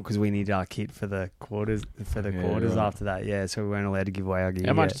couldn't swap because we needed our kit for the quarters right. after that. Yeah, so we weren't allowed to give away our gear.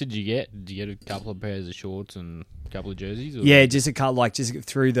 How much yet. did you get? Did you get a couple of pairs of shorts and a couple of jerseys? Or? Yeah, just a couple, like just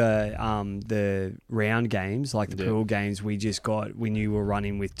through the round games, like the Yeah. pool games. We knew we were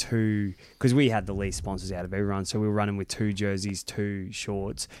running with two because we had the least sponsors out of everyone, so we were running with 2 jerseys, 2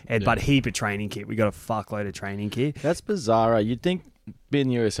 shorts, but heap of training kit. We got a fuckload of training kit. That's bizarre. You'd think being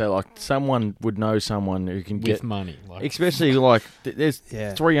the USA, like someone would know someone who can with get money. Like, especially like there's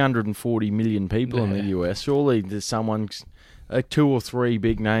Yeah. 340 million people in the Yeah. US. Surely there's someone, 2 or 3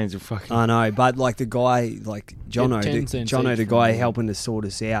 big names of fucking. I know, but like the guy, like Jono, 10 cents Jono, each the from guy them. helping to sort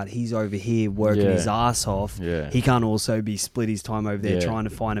us out, he's over here working Yeah. his ass off. Yeah. He can't also be split his time over there Yeah. trying to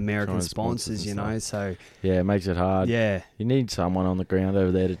find American Trying sponsors sponsors, you and know. So Yeah, it makes it hard. yeah, You need someone on the ground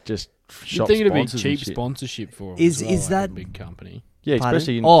over there to just you'd shop think it'd be sponsors and cheap shit. sponsorship for them. Is like that- a big company? Yeah, Pardon?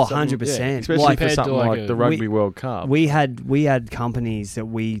 especially in Oh, something- 100%. yeah, especially Like- for Compared to something like like a- the Rugby World Cup. we had companies that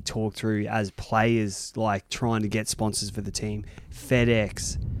we talked through as players, like trying to get sponsors for the team.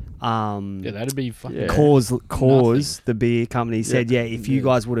 FedEx, Yeah, that'd be fucking. Yeah. Cause the beer company said, yeah, if you Yeah.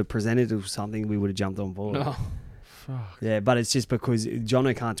 guys would have presented us with something, we would have jumped on board. No. Fuck. Yeah, but it's just because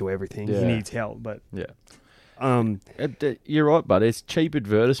Jono can't do everything. He Yeah. needs help. But Yeah. um, You're right, but it's cheap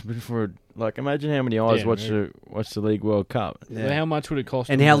advertisement for like. Imagine how many eyes Yeah, watch yeah. the League World Cup. yeah. Well, how much would it cost?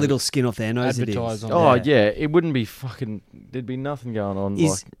 and them how to little skin off their nose it is. advertise on Oh that? yeah, it wouldn't be fucking. There'd be nothing going on.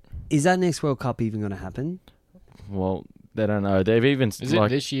 Is that next World Cup even going to happen? Well, they don't know. They've even Is it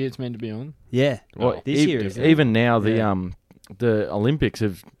this year? It's meant to be on. Yeah, well, this year is it? even now Yeah. the Olympics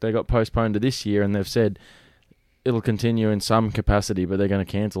they got postponed to this year, and they've said it'll continue in some capacity, but they're going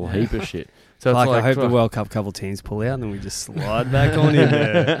to cancel a heap of shit. So Fuck, it's like I hope the fuck. World Cup couple teams pull out and then we just slide back on in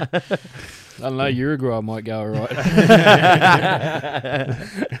there. I don't know. Uruguay might go alright.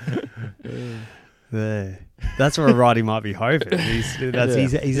 There. That's where Roddy might be hoping. He's Yeah.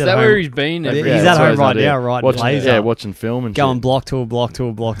 He's Is at that home. where he's been? Yeah, every he's day? at home that's right what I now, do. right? Watching, Plays yeah, up. watching film and Going shit. block to a block to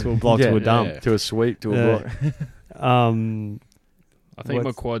a block to a block to a dump. Yeah. to a sweep to a Yeah. block. I think my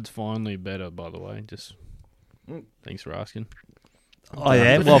What's- quad's finally better. By the way, just Mm. thanks for asking. Oh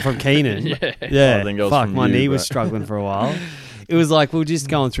yeah, well from Keenan. Yeah. Yeah, I think it was fuck, from my you, knee was but- struggling for a while. It was like we were just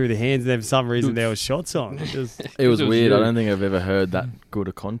going through the hands, and then for some reason there was shots on. It was, It was It was weird. you. I don't think I've ever heard that good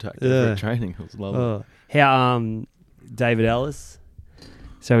a contact Yeah. for training. It was lovely. oh. How David Ellis.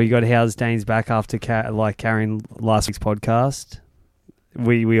 So we got Howard Staines back after carrying last week's podcast.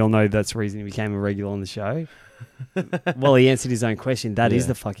 We all know that's the reason he became a regular on the show. Well, he answered his own question. That is Yeah.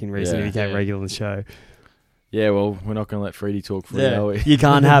 the fucking reason he Yeah. became Yeah. regular on the show. Yeah, well, we're not going to let Freddie talk for you, are we? You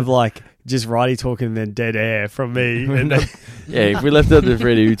can't have like just Righty talking and then dead air from me. And then, Yeah, if we left out to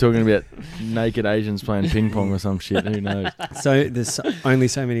Freddie, we're talking about naked Asians playing ping pong or some shit. Who knows? so there's only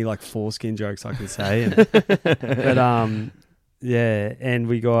so many like foreskin jokes I can say. But yeah, and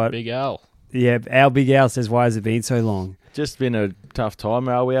we got Big Al. our Big Al says, "Why has it been so long?" Just been a tough time.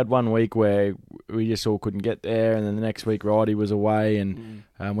 We had 1 week where we just all couldn't get there, and then the next week Righty was away, and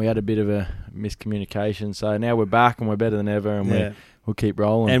we had a bit of a miscommunication. So now we're back and we're better than ever, and Yeah. we'll keep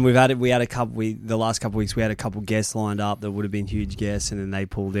rolling. And we had a couple. The last couple of weeks we had a couple guests lined up that would have been huge guests, and then they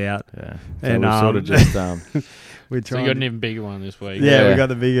pulled out. yeah, so And, we've sort of just. We're So you got an even bigger one this week. yeah, we Yeah. got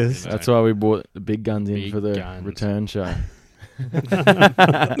the biggest. That's why we brought the big guns in Big for the guns. return show.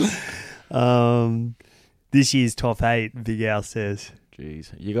 This year's top 8, Big Al says.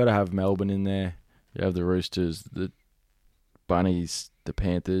 Jeez, you got to have Melbourne in there. You have the Roosters, the Bunnies, the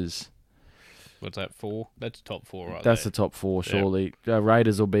Panthers. What's that? 4? That's top 4 right That's there. the top 4, Yeah. surely.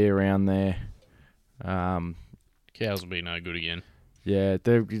 Raiders will be around there. Cows will be no good again. Yeah,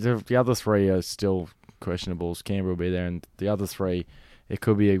 the other 3 are still questionables. Canberra will be there, and the other 3, it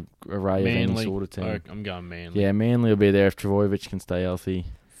could be a array of any Manly. sort of team. I'm going Manly. Yeah, Manly will be there if Travojevic can stay healthy.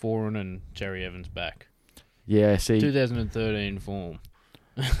 Foreign and Cherry Evans back. Yeah, see, 2013 form.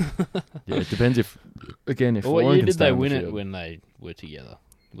 yeah, it depends if What Foreign year can did stay they on the win it field. when they were together?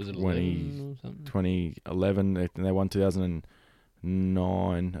 Was it 20 11 or something? 2011, they won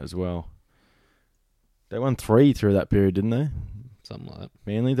 2009 as well. They won 3 through that period, didn't they? Something like that.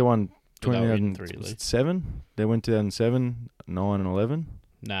 Manly, they won But they were in 3 leagues. 2007. They went 2007, 9 and 11.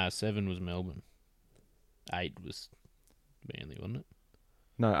 Nah, 7 was Melbourne. 8 was Manly, wasn't it?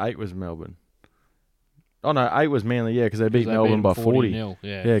 No, 8 was Melbourne. Oh no, 8 was Manly. Yeah, because they beat 'Cause Melbourne by 40. 40-0,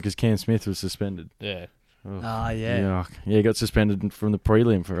 yeah. Yeah, because Cam Smith was suspended. Yeah. Ugh. Yeah. Yuck. Yeah, he got suspended from the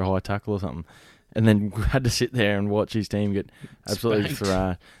prelim for a high tackle or something. And then had to sit there and watch his team get absolutely Spanked.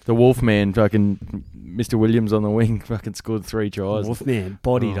 thrashed. The Wolfman, fucking Mr. Williams on the wing, fucking scored 3 tries. Wolfman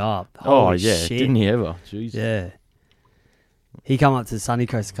bodied Oh. up. Oh, Holy yeah. shit. Didn't he ever? Jeez. Yeah. He come up to Sunny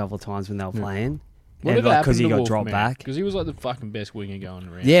Coast a couple of times when they were playing. Whatever And because happened he to got dropped Wolfman? back. Because he was like the fucking best winger going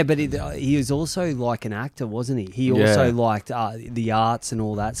around. Yeah, but he was also like an actor, wasn't he? He also Yeah. liked the arts and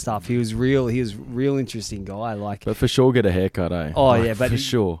all that stuff. He was real interesting guy. Like, But for sure get a haircut, eh? oh Like, yeah, but for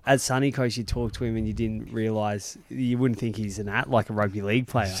sure. at Sunny Coast, you talk to him and you didn't realise, you wouldn't think he's like a rugby league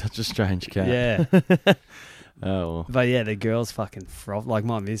player. Such a strange cat. Yeah, Oh, well. but yeah, the girls fucking froth. Like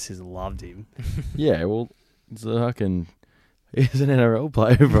my missus loved him. Yeah, well, it's a fucking... He's an NRL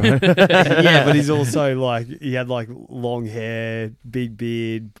player, bro. Yeah, but he's also like he had like long hair, big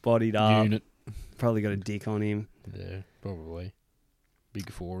beard, bodied up. Unit. Probably got a dick on him. Yeah, probably. Big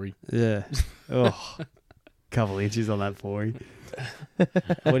 4-y. Yeah. Oh, couple inches on that 4.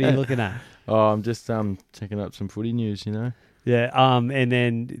 What are you looking at? Oh, I'm just checking up some footy news, you know? Yeah. And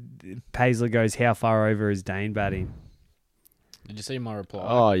then Paisley goes, "How far over is Dane batting?" Did you see my reply?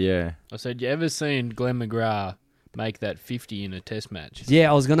 Oh, yeah. I said, you ever seen Glenn McGrath make that 50 in a test match? Yeah,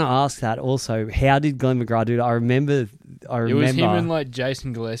 I was going to ask that also. How did Glenn McGrath do it? I remember. It was him and like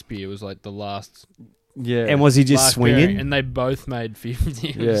Jason Gillespie. It was like the last. Yeah. And was he just last swinging? pairing, and they both made 50.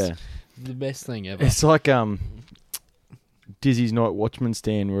 It was Yeah. the best thing ever. It's like Dizzy's Night Watchman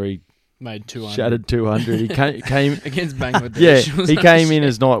stand where he Made 200 shattered 200. He came against Bangladesh. yeah, It was he like came in shit.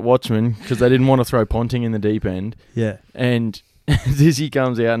 as Night Watchman because they didn't want to throw Ponting in the deep end. Yeah. And Dizzy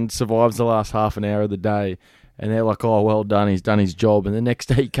comes out and survives the last half an hour of the day. And they're like, oh, well done, he's done his job. And the next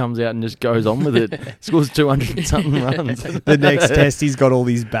day he comes out and just goes on with it. Scores 200 and something runs. The next test, he's got all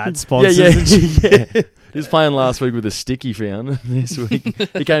these bat sponsors. Yeah. He was playing last week with a stick he found. This week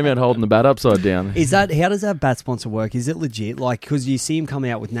he came out holding the bat upside down. Is that how does that bat sponsor work? Is it legit? Like, because you see him come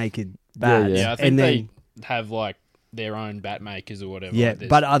out with naked bats, Yeah. Yeah, I think and they then have like their own bat makers or whatever. yeah, Like, there's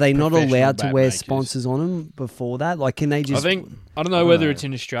but are they not professional allowed to bat wear makers. sponsors on them before that? Like, can they just? I don't know don't whether know. it's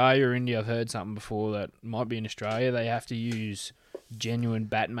in Australia or India. I've heard something before that might be in Australia. They have to use genuine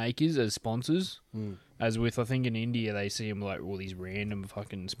bat makers as sponsors. As with, I think in India they see them like all these random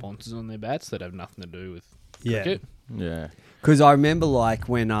fucking sponsors on their bats that have nothing to do with yeah, cricket. Yeah. because I remember like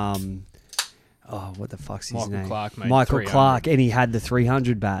when what the fuck's his Michael name? Clark made Michael 300. Clark, and he had the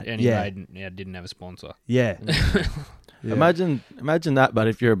 300 bat. And he yeah, didn't have a sponsor. yeah. Yeah. Imagine that, but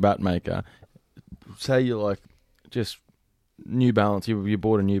if you're a bat maker, say you're like just New Balance, you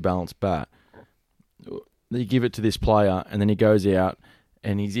bought a New Balance bat, you give it to this player, and then he goes out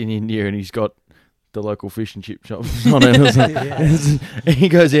and he's in India and he's got the local fish and chip shop on it. Or something. And he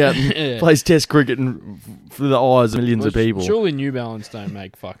goes out and Yeah. plays Test cricket and for the eyes of millions of Well, people. Surely New Balance don't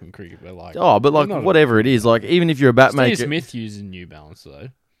make fucking cricket, but like Oh, but like They're not whatever it is, like even if you're a bat Steve maker, Smith uses New Balance though.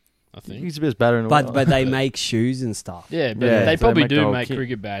 I think. he's the best batter in the But world. but they make shoes and stuff. Yeah, but Yeah, they so probably they make the do whole make kit.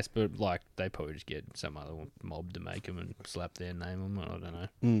 cricket bats, but like they probably just get some other mob to make them and slap their name on them. I don't know.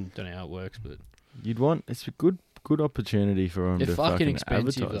 Mm. Don't know how it works, but You'd want it's a good opportunity for him they're to fucking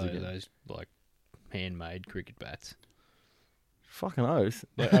expensive though. advertise again. Those like handmade cricket bats, Fucking oath.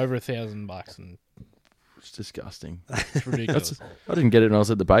 they're over $1,000, and It's disgusting. it's ridiculous. I didn't get it when I was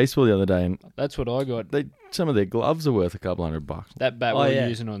at the baseball the other day, and That's what I got. some of their gloves are worth a couple $100. That bat Oh, we were yeah.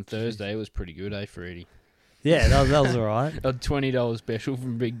 using on Thursday was pretty good, Freddie? Yeah, that was all right. A $20 special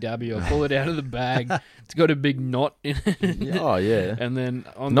from Big W. I pull it out of the bag. It's got a big knot in it. Oh yeah, And then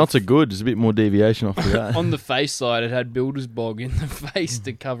on not the so good. There's a bit more deviation off of that. on the face side, it had builder's bog in the face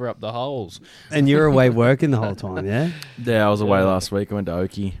to cover up the holes. And you were away working the whole time, yeah? Yeah, I was away Yeah. last week. I went to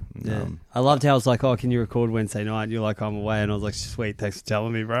Oakey. Yeah. I loved how it's like, oh, can you record Wednesday night? You're like, I'm away. And I was like, sweet, thanks for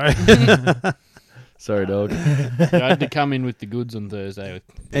telling me, bro. Sorry, dog. I had to come in with the goods on Thursday.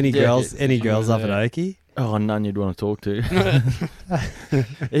 Any Yeah, girls yeah, any she girls was up at there. Oakey? Oh, none you'd want to talk to.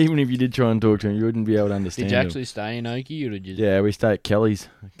 Even if you did try and talk to him, you wouldn't be able to understand Did you him. actually stay in Oakey, or did you? Yeah, we stay at Kelly's.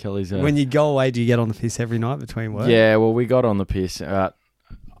 Kelly's. When you go away, do you get on the piss every night between work? Yeah, well, we got on the piss.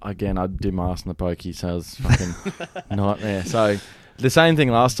 Again, I did my ass in the pokey, so it was fucking nightmare. So the same thing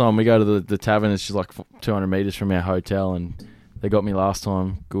last time. We go to the tavern. It's just like 200 metres from our hotel, and they got me last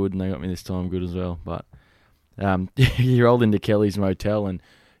time good, and they got me this time good as well. But you rolled into Kelly's motel, and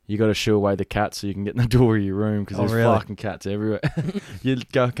you got to shoo away the cats so you can get in the door of your room because Oh, there's really? fucking cats everywhere. You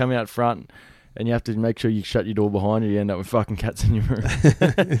come out front, and you have to make sure you shut your door behind you. You end up with fucking cats in your room.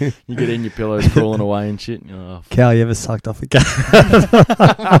 You get in your pillows crawling away and shit. And you're like, oh, Cal, you ever sucked off a cat?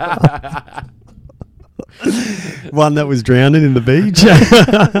 One that was drowning in the beach.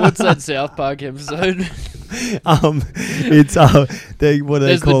 What's that South Park episode? It's they what do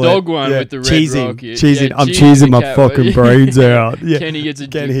they There's call the dog it? one with the red cheesing, rocket. cheesing. Yeah, I'm cheesing cheesing the my cat fucking with- brains out. Yeah. Kenny gets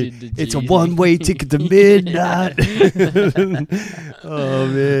Can he- addicted to It's a cheesing. one-way ticket to midnight. Oh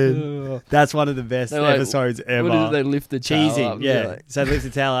man, that's one of the best They're like, episodes ever. What is it? They lift the towel Cheesing, up, yeah. they're like- So they lift the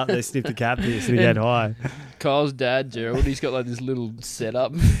towel up, they sniff the cat piss and get high. Kyle's dad, Gerald, he's got like this little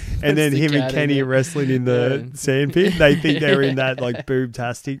setup. And then Puts the him and cat in Kenny it. are wrestling in the Yeah. sand pit. They think they're in that like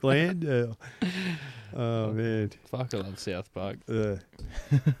boob-tastic land. Oh man. Fuck, I love South Park.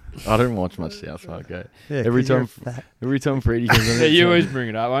 I don't watch much South Park. Eh? Yeah, Every 'cause you're time- a fat- Every time Freddie comes on, Yeah, you it's always like, bring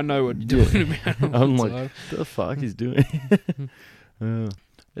it up. I know what you're talking about. all I'm the like, time. what the fuck he's doing? And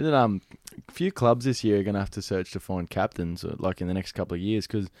then, a few clubs this year are going to have to search to find captains, like in the next couple of years,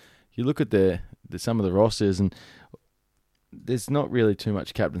 because you look at the some of the rosters and there's not really too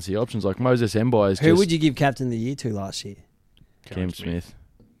much captaincy options. Like Moses Mbai is Who just would you give captain of the year to last year? Cam Smith,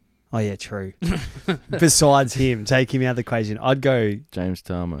 Oh yeah, true. Besides him, take him out of the equation. I'd go. James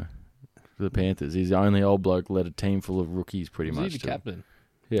Tarmo for the Panthers. He's the only old bloke led a team full of rookies pretty Was much. he the to- captain?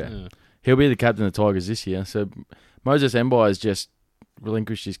 Yeah. He'll be the captain of the Tigers this year. So Moses Mbai has just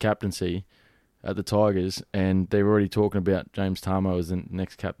relinquished his captaincy at the Tigers, and they're already talking about James Tarmo as the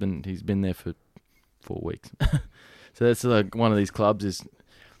next captain. He's been there for 4 weeks. So that's like one of these clubs is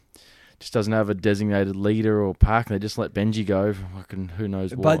just doesn't have a designated leader or pack. They just let Benji go. Fucking who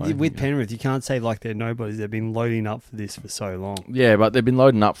knows why. But with Penrith, you can't say like they're nobodies. They've been loading up for this for so long. Yeah, but they've been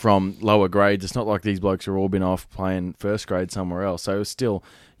loading up from lower grades. It's not like these blokes are all been off playing first grade somewhere else. So still,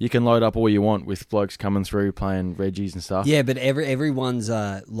 you can load up all you want with blokes coming through playing Reggies and stuff. Yeah, but everyone's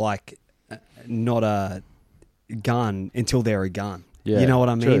not a gun until they're a gun. Yeah, You know what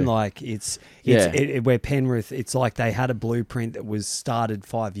I mean? true. Like it's Yeah. where Penrith, it's like they had a blueprint that was started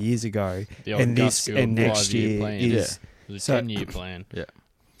 5 years ago, The old and Gus this Gould and next 5-year year plan. is It was a So- 10-year plan. yeah.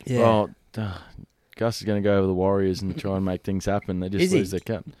 Well, Gus is going to go over the Warriors and try and make things happen. They just Is he? lose their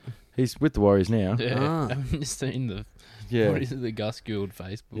cap. He's with the Warriors now. Yeah. Ah. I've just seen the Yeah. what is it, the Gus Gould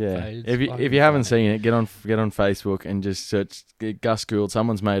Facebook Yeah. page. If you Fucking haven't funny. seen it, get on Facebook and just search Gus Gould.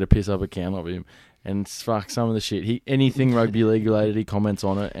 Someone's made a piss up account of him, and fuck some of the shit. Anything rugby league related, he comments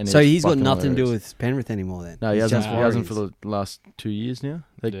on it. And So it's he's got fucking nothing to do hilarious. with Penrith anymore. Then No, he He's hasn't. just He hasn't for Warriors. the last 2 years now.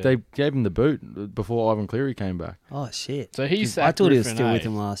 They Yeah. they gave him the boot before Ivan Cleary came back. Oh shit! So he I sacked thought he was Griffin, still eh? with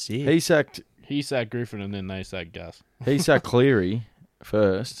him last year. He sacked Griffin and then they sacked Gus. Cleary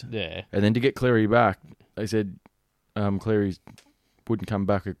first, Yeah. and then to get Cleary back, they said Cleary wouldn't come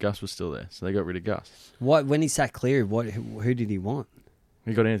back if Gus was still there, so they got rid of Gus. What when he sacked Cleary? Who did he want?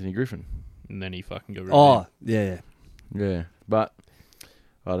 He got Anthony Griffin. And then he fucking got rid Oh of him. yeah. Yeah, but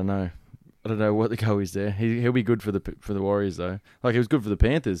I don't know. I don't know what the go is there. He'll be good for the Warriors though. Like he was good for the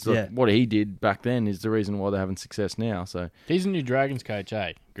Panthers. Like, Yeah. what he did back then is the reason why they're having success now. So He's a new Dragons coach,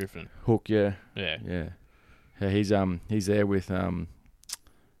 eh? Griffin. Hook, yeah, Yeah. yeah. He's there with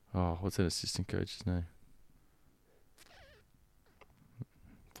what's that assistant coach's name?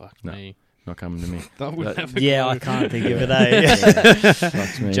 Fuck No. me. Not coming to me. That would That- have a Yeah, clue. I can't think of it. Eh?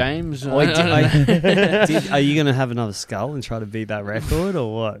 Fucks me. James. Are you going to have another skull and try to beat that record,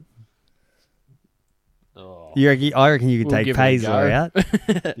 or what? Oh. I reckon you could We'll take give it a Paisley go.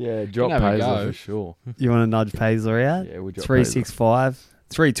 out. Yeah, drop have a Paisley go. for sure. You want to nudge Paisley out? Yeah, we drop 365,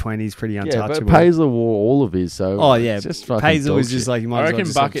 320 is pretty Yeah, untouchable. but Paisley wore all of his, so Oh yeah, it's just fucking Paisley was dog just shit. like you might I as well reckon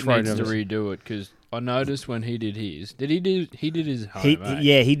just have Bucket thrown needs to him. redo it because I noticed when he did his. He did his home.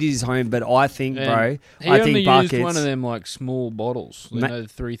 He eh? did his home, but I think, And bro, He I only think used Buckets. one of them like small bottles. You Ma- know, the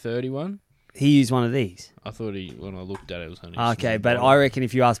 330 one. He used one of these. I thought when I looked at it, it was only. Okay, small but bottle. I reckon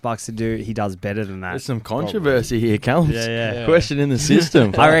if you ask Bucks to do, he does better than that. There's some controversy here, Callum. Yeah. Yeah. Question in the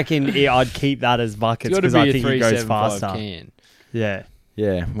system. I reckon I'd keep that as It's Buckets got to because be I a think he goes 375 faster. can. Yeah.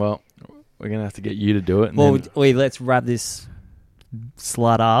 Yeah, well, we're gonna have to get you to do it. And Well, then, let's wrap this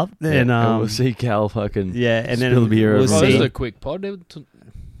slut up, and we'll see Cal fucking and then spill beer we'll over Oh, See. this is see. a quick pod.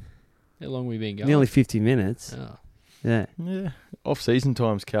 How long we been going? Nearly 50 minutes. Oh. Yeah. Yeah, off-season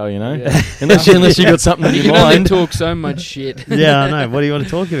times, Cal. You know, Yeah. unless you got something in You your can only mind. talk so much shit. Yeah, I know. What do you want to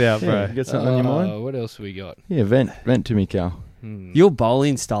talk about, bro? Yeah, you got something on your mind? What else we got? Yeah, vent to me, Cal. Your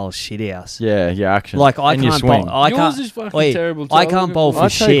bowling style shit house. Yeah, action. Like I and your can't swing. bowl. I Yours can't. is fucking wait, terrible. I too. can't bowl I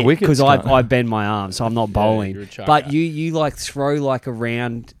for take shit wickets, because can't I? I bend my arm, so I'm not bowling. you're a chucker. But you like throw like a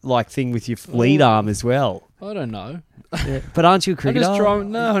round like thing with your lead arm as well. I don't know. But aren't you a I cricketer? just try.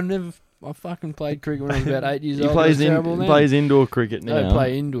 No, I never. I fucking played cricket when I was about 8 years He old. plays I was terrible then. plays indoor cricket I now. don't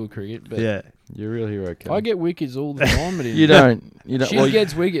play indoor cricket, but Yeah. You're a real hero, Cal. I get wickets all the time at indoor. You don't. She Well,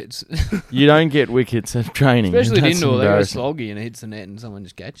 gets wickets. you don't get wickets at training. Especially at That's indoor, they go embarrassing. sloggy and it hits the net and someone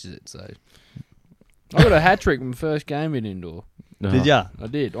just catches it. So I got a hat trick my first game at indoor. Did ya? I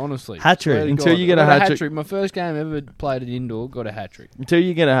did, honestly. Hat trick? Swear to Until God. you get I a got hat trick. My first game ever played at indoor, got a hat trick. Until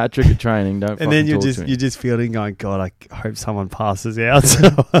you get a hat trick at training, don't. And then fucking you're talk to me. just fielding, going, God, I hope someone passes out so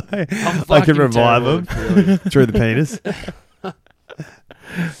I can fucking revive terrible them at fielding. through the penis.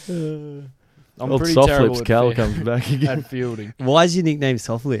 I'm Old pretty soft terrible lips at Cal fi- comes back again. at fielding. Why is your nickname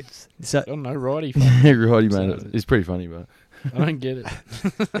Soft Lips? So I don't know, righty. Righty, mate. It's pretty funny, but I don't get it.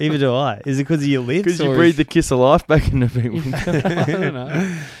 either do I. Is it because of your lips? because you or breathe the kiss of life back into people. I don't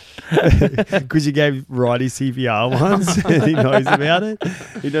know. because you gave Righty CPR once and he knows about it?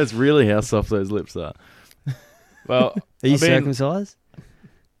 He knows really how soft those lips are. Well, Are you I've been- circumcised?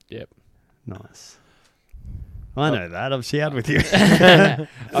 Yep. Nice. I know that. I've showered with you.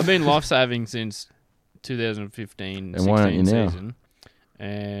 I've been life-saving since 2015, And why aren't you 16 now? season,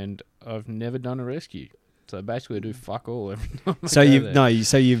 and I've never done a rescue. So basically, I do fuck all every time. I So go you've there. no,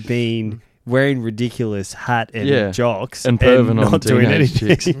 so you've been wearing ridiculous hat and Yeah. jocks And perving on not doing teenage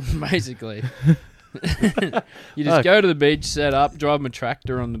anything. chicks. basically. You just Oh. go to the beach, set up, drive my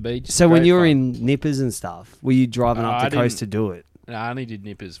tractor on the beach. So when Great you were fun. in Nippers and stuff, were you driving up I the coast to didn't- do it? No, I only did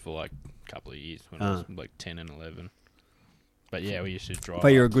nippers for like a couple of years when I was Ah. like 10 and 11. But yeah, we used to drive. But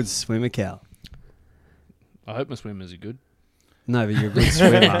you're a up. good swimmer, Cal. I hope my swimmers are good. No, but you're a good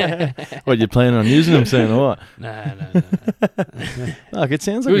swimmer. What, you planning on using them soon or what? No. Look, it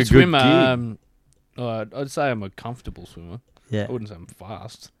sounds like Good a swimmer. good gig. I'd say I'm a comfortable swimmer. Yeah. I wouldn't say I'm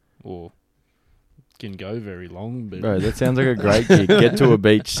fast or can go very long, but Bro, that sounds like a great gig. Get to a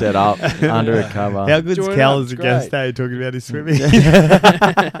beach, set up, under a cover. How good's Join Cal up, as a it's guest great. day talking about his swimming?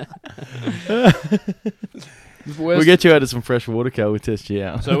 We'll get you out of some fresh water, Cal. We'll test you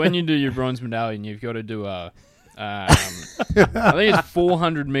out. So when you do your bronze medallion, you've got to do a, I think it's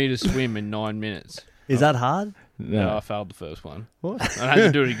 400 meter swim in 9 minutes. Is that hard? No, I No. failed the first one. What? I had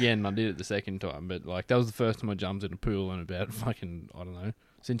to do it again. And I did it the second time, but like that was the first time I jumped in a pool in about fucking I don't know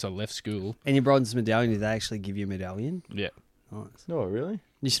since I left school. And your bronze medallion, did they actually give you a medallion? Yeah. Nice. Oh, really?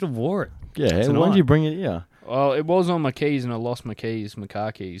 You should have wore it. Yeah. Tonight. Why did you bring it here? Well, it was on my keys, and I lost my keys, my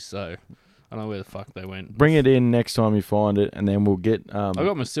car keys. So I don't know where the fuck they went. Bring it in next time you find it, and then we'll get I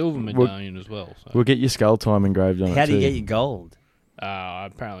got my silver medallion as well. So we'll get your skull time engraved on it How do you too. get your gold?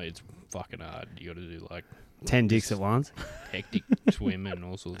 apparently it's fucking hard. You got to do like 10 dicks at once? hectic swim and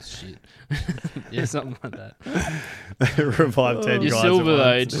all sorts of shit. Yeah, something like that. Revive 10 Your guys silver at though,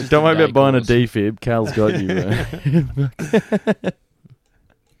 once. it's just Don't worry day about buying a course. defib. Cal's got you,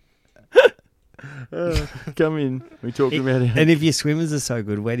 bro. Come in. We talked about it. And if your swimmers are so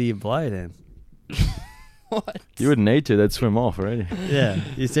good, where do you blow then? What? You wouldn't need to. They'd swim off already. Yeah.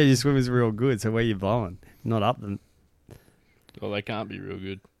 You said your swimmers are real good, so where you blowing? Not up them. Well, they can't be real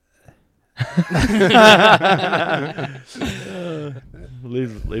good.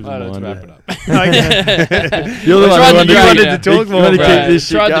 Leave them Let's alone. wrap dude. it up. Okay. You're the I one tried who to wanted drag it to out. talk more. wanted to about keep this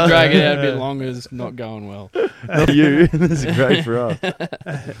shit Tried to going. drag it out a bit longer. It's not going well. Not you. This is great for us.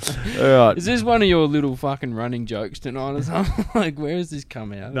 All right. Is this one of your little fucking running jokes tonight or something? Like, where has this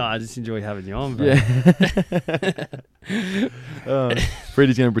come out? No, I just enjoy having you on, bro. Yeah.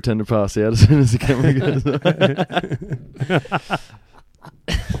 Freddie's going to pretend to pass out as soon as the camera goes.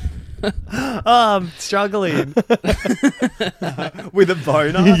 Oh, I'm struggling. With a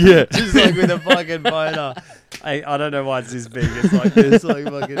boner? Yeah. Just like with a fucking boner. I don't know why it's this big. It's like this. Like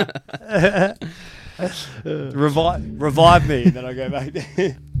fucking... revive me, and then I go back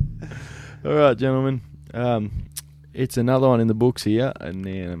there. All right, gentlemen. It's another one in the books here, and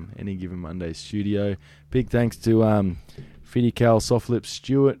then Any Given Monday studio. Big thanks to Fiddy Cal Soft Lips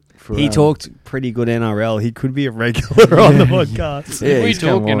Stewart for He talked pretty good NRL. He could be a regular on the podcast. Yeah, we he's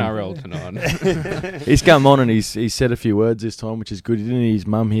talk come on. NRL tonight. He's come on and he's said a few words this time, which is good. He didn't need his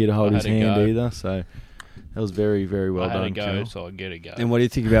mum here to hold I his had a hand go. either, so that was very, very well I had done, to go, Cal. so I get a go. And what do you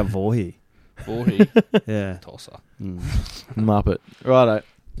think about Voorhey? Voorhey, Yeah. tosser. Muppet. Righto.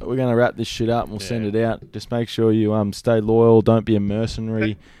 We're going to wrap this shit up and we'll send it out. Just make sure you stay loyal. Don't be a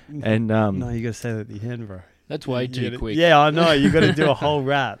mercenary. And No, you got to say that at the end, bro. That's way too quick. Yeah, I know. You got to do a whole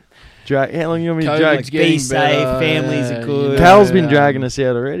rap. drag. How long you want me to COVID's drag? getting Be safe, better, families are you good. know, Cal's been dragging us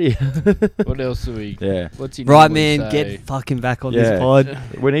out already. What else do we? Yeah. What's he Right, normally man. say? Get fucking back on Yeah. this pod.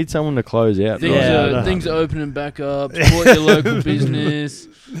 We need someone to close out. Things, right? Yeah, I are, know. things are opening back up. Support your local business.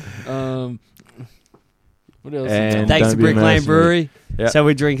 What else? And Thanks don't to be a Brick Lane mercenary. Brewery. Yeah. So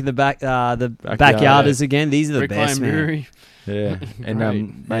we're drinking the backyarders again. These are the Brick best, Lane man. Brewery. Yeah, and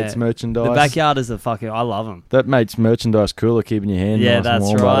Great. mates Yeah. merchandise. The backyarders are fucking. I love them. That mates merchandise cooler, keeping your hand Yeah, nice that's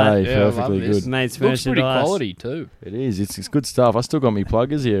and warm. right. But, hey, Yeah, I love perfectly this. good. Mates Looks pretty merchandise. quality too. It is. It's good stuff. I still got me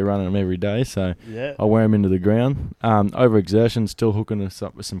pluggers here running them every day, so Yeah. I wear them into the ground. Overexertion, still hooking us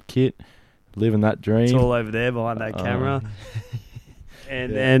up with some kit, living that dream. It's all over there behind that camera.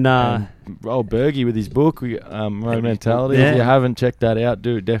 And Yeah. then Old Bergie with his book, Road Mentality. Yeah. If you haven't checked that out,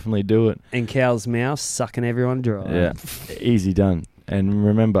 definitely do it. and Cal's mouse sucking everyone dry. Yeah, easy done. And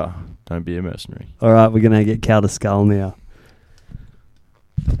remember, don't be a mercenary. All right, we're gonna get Cal to skull now.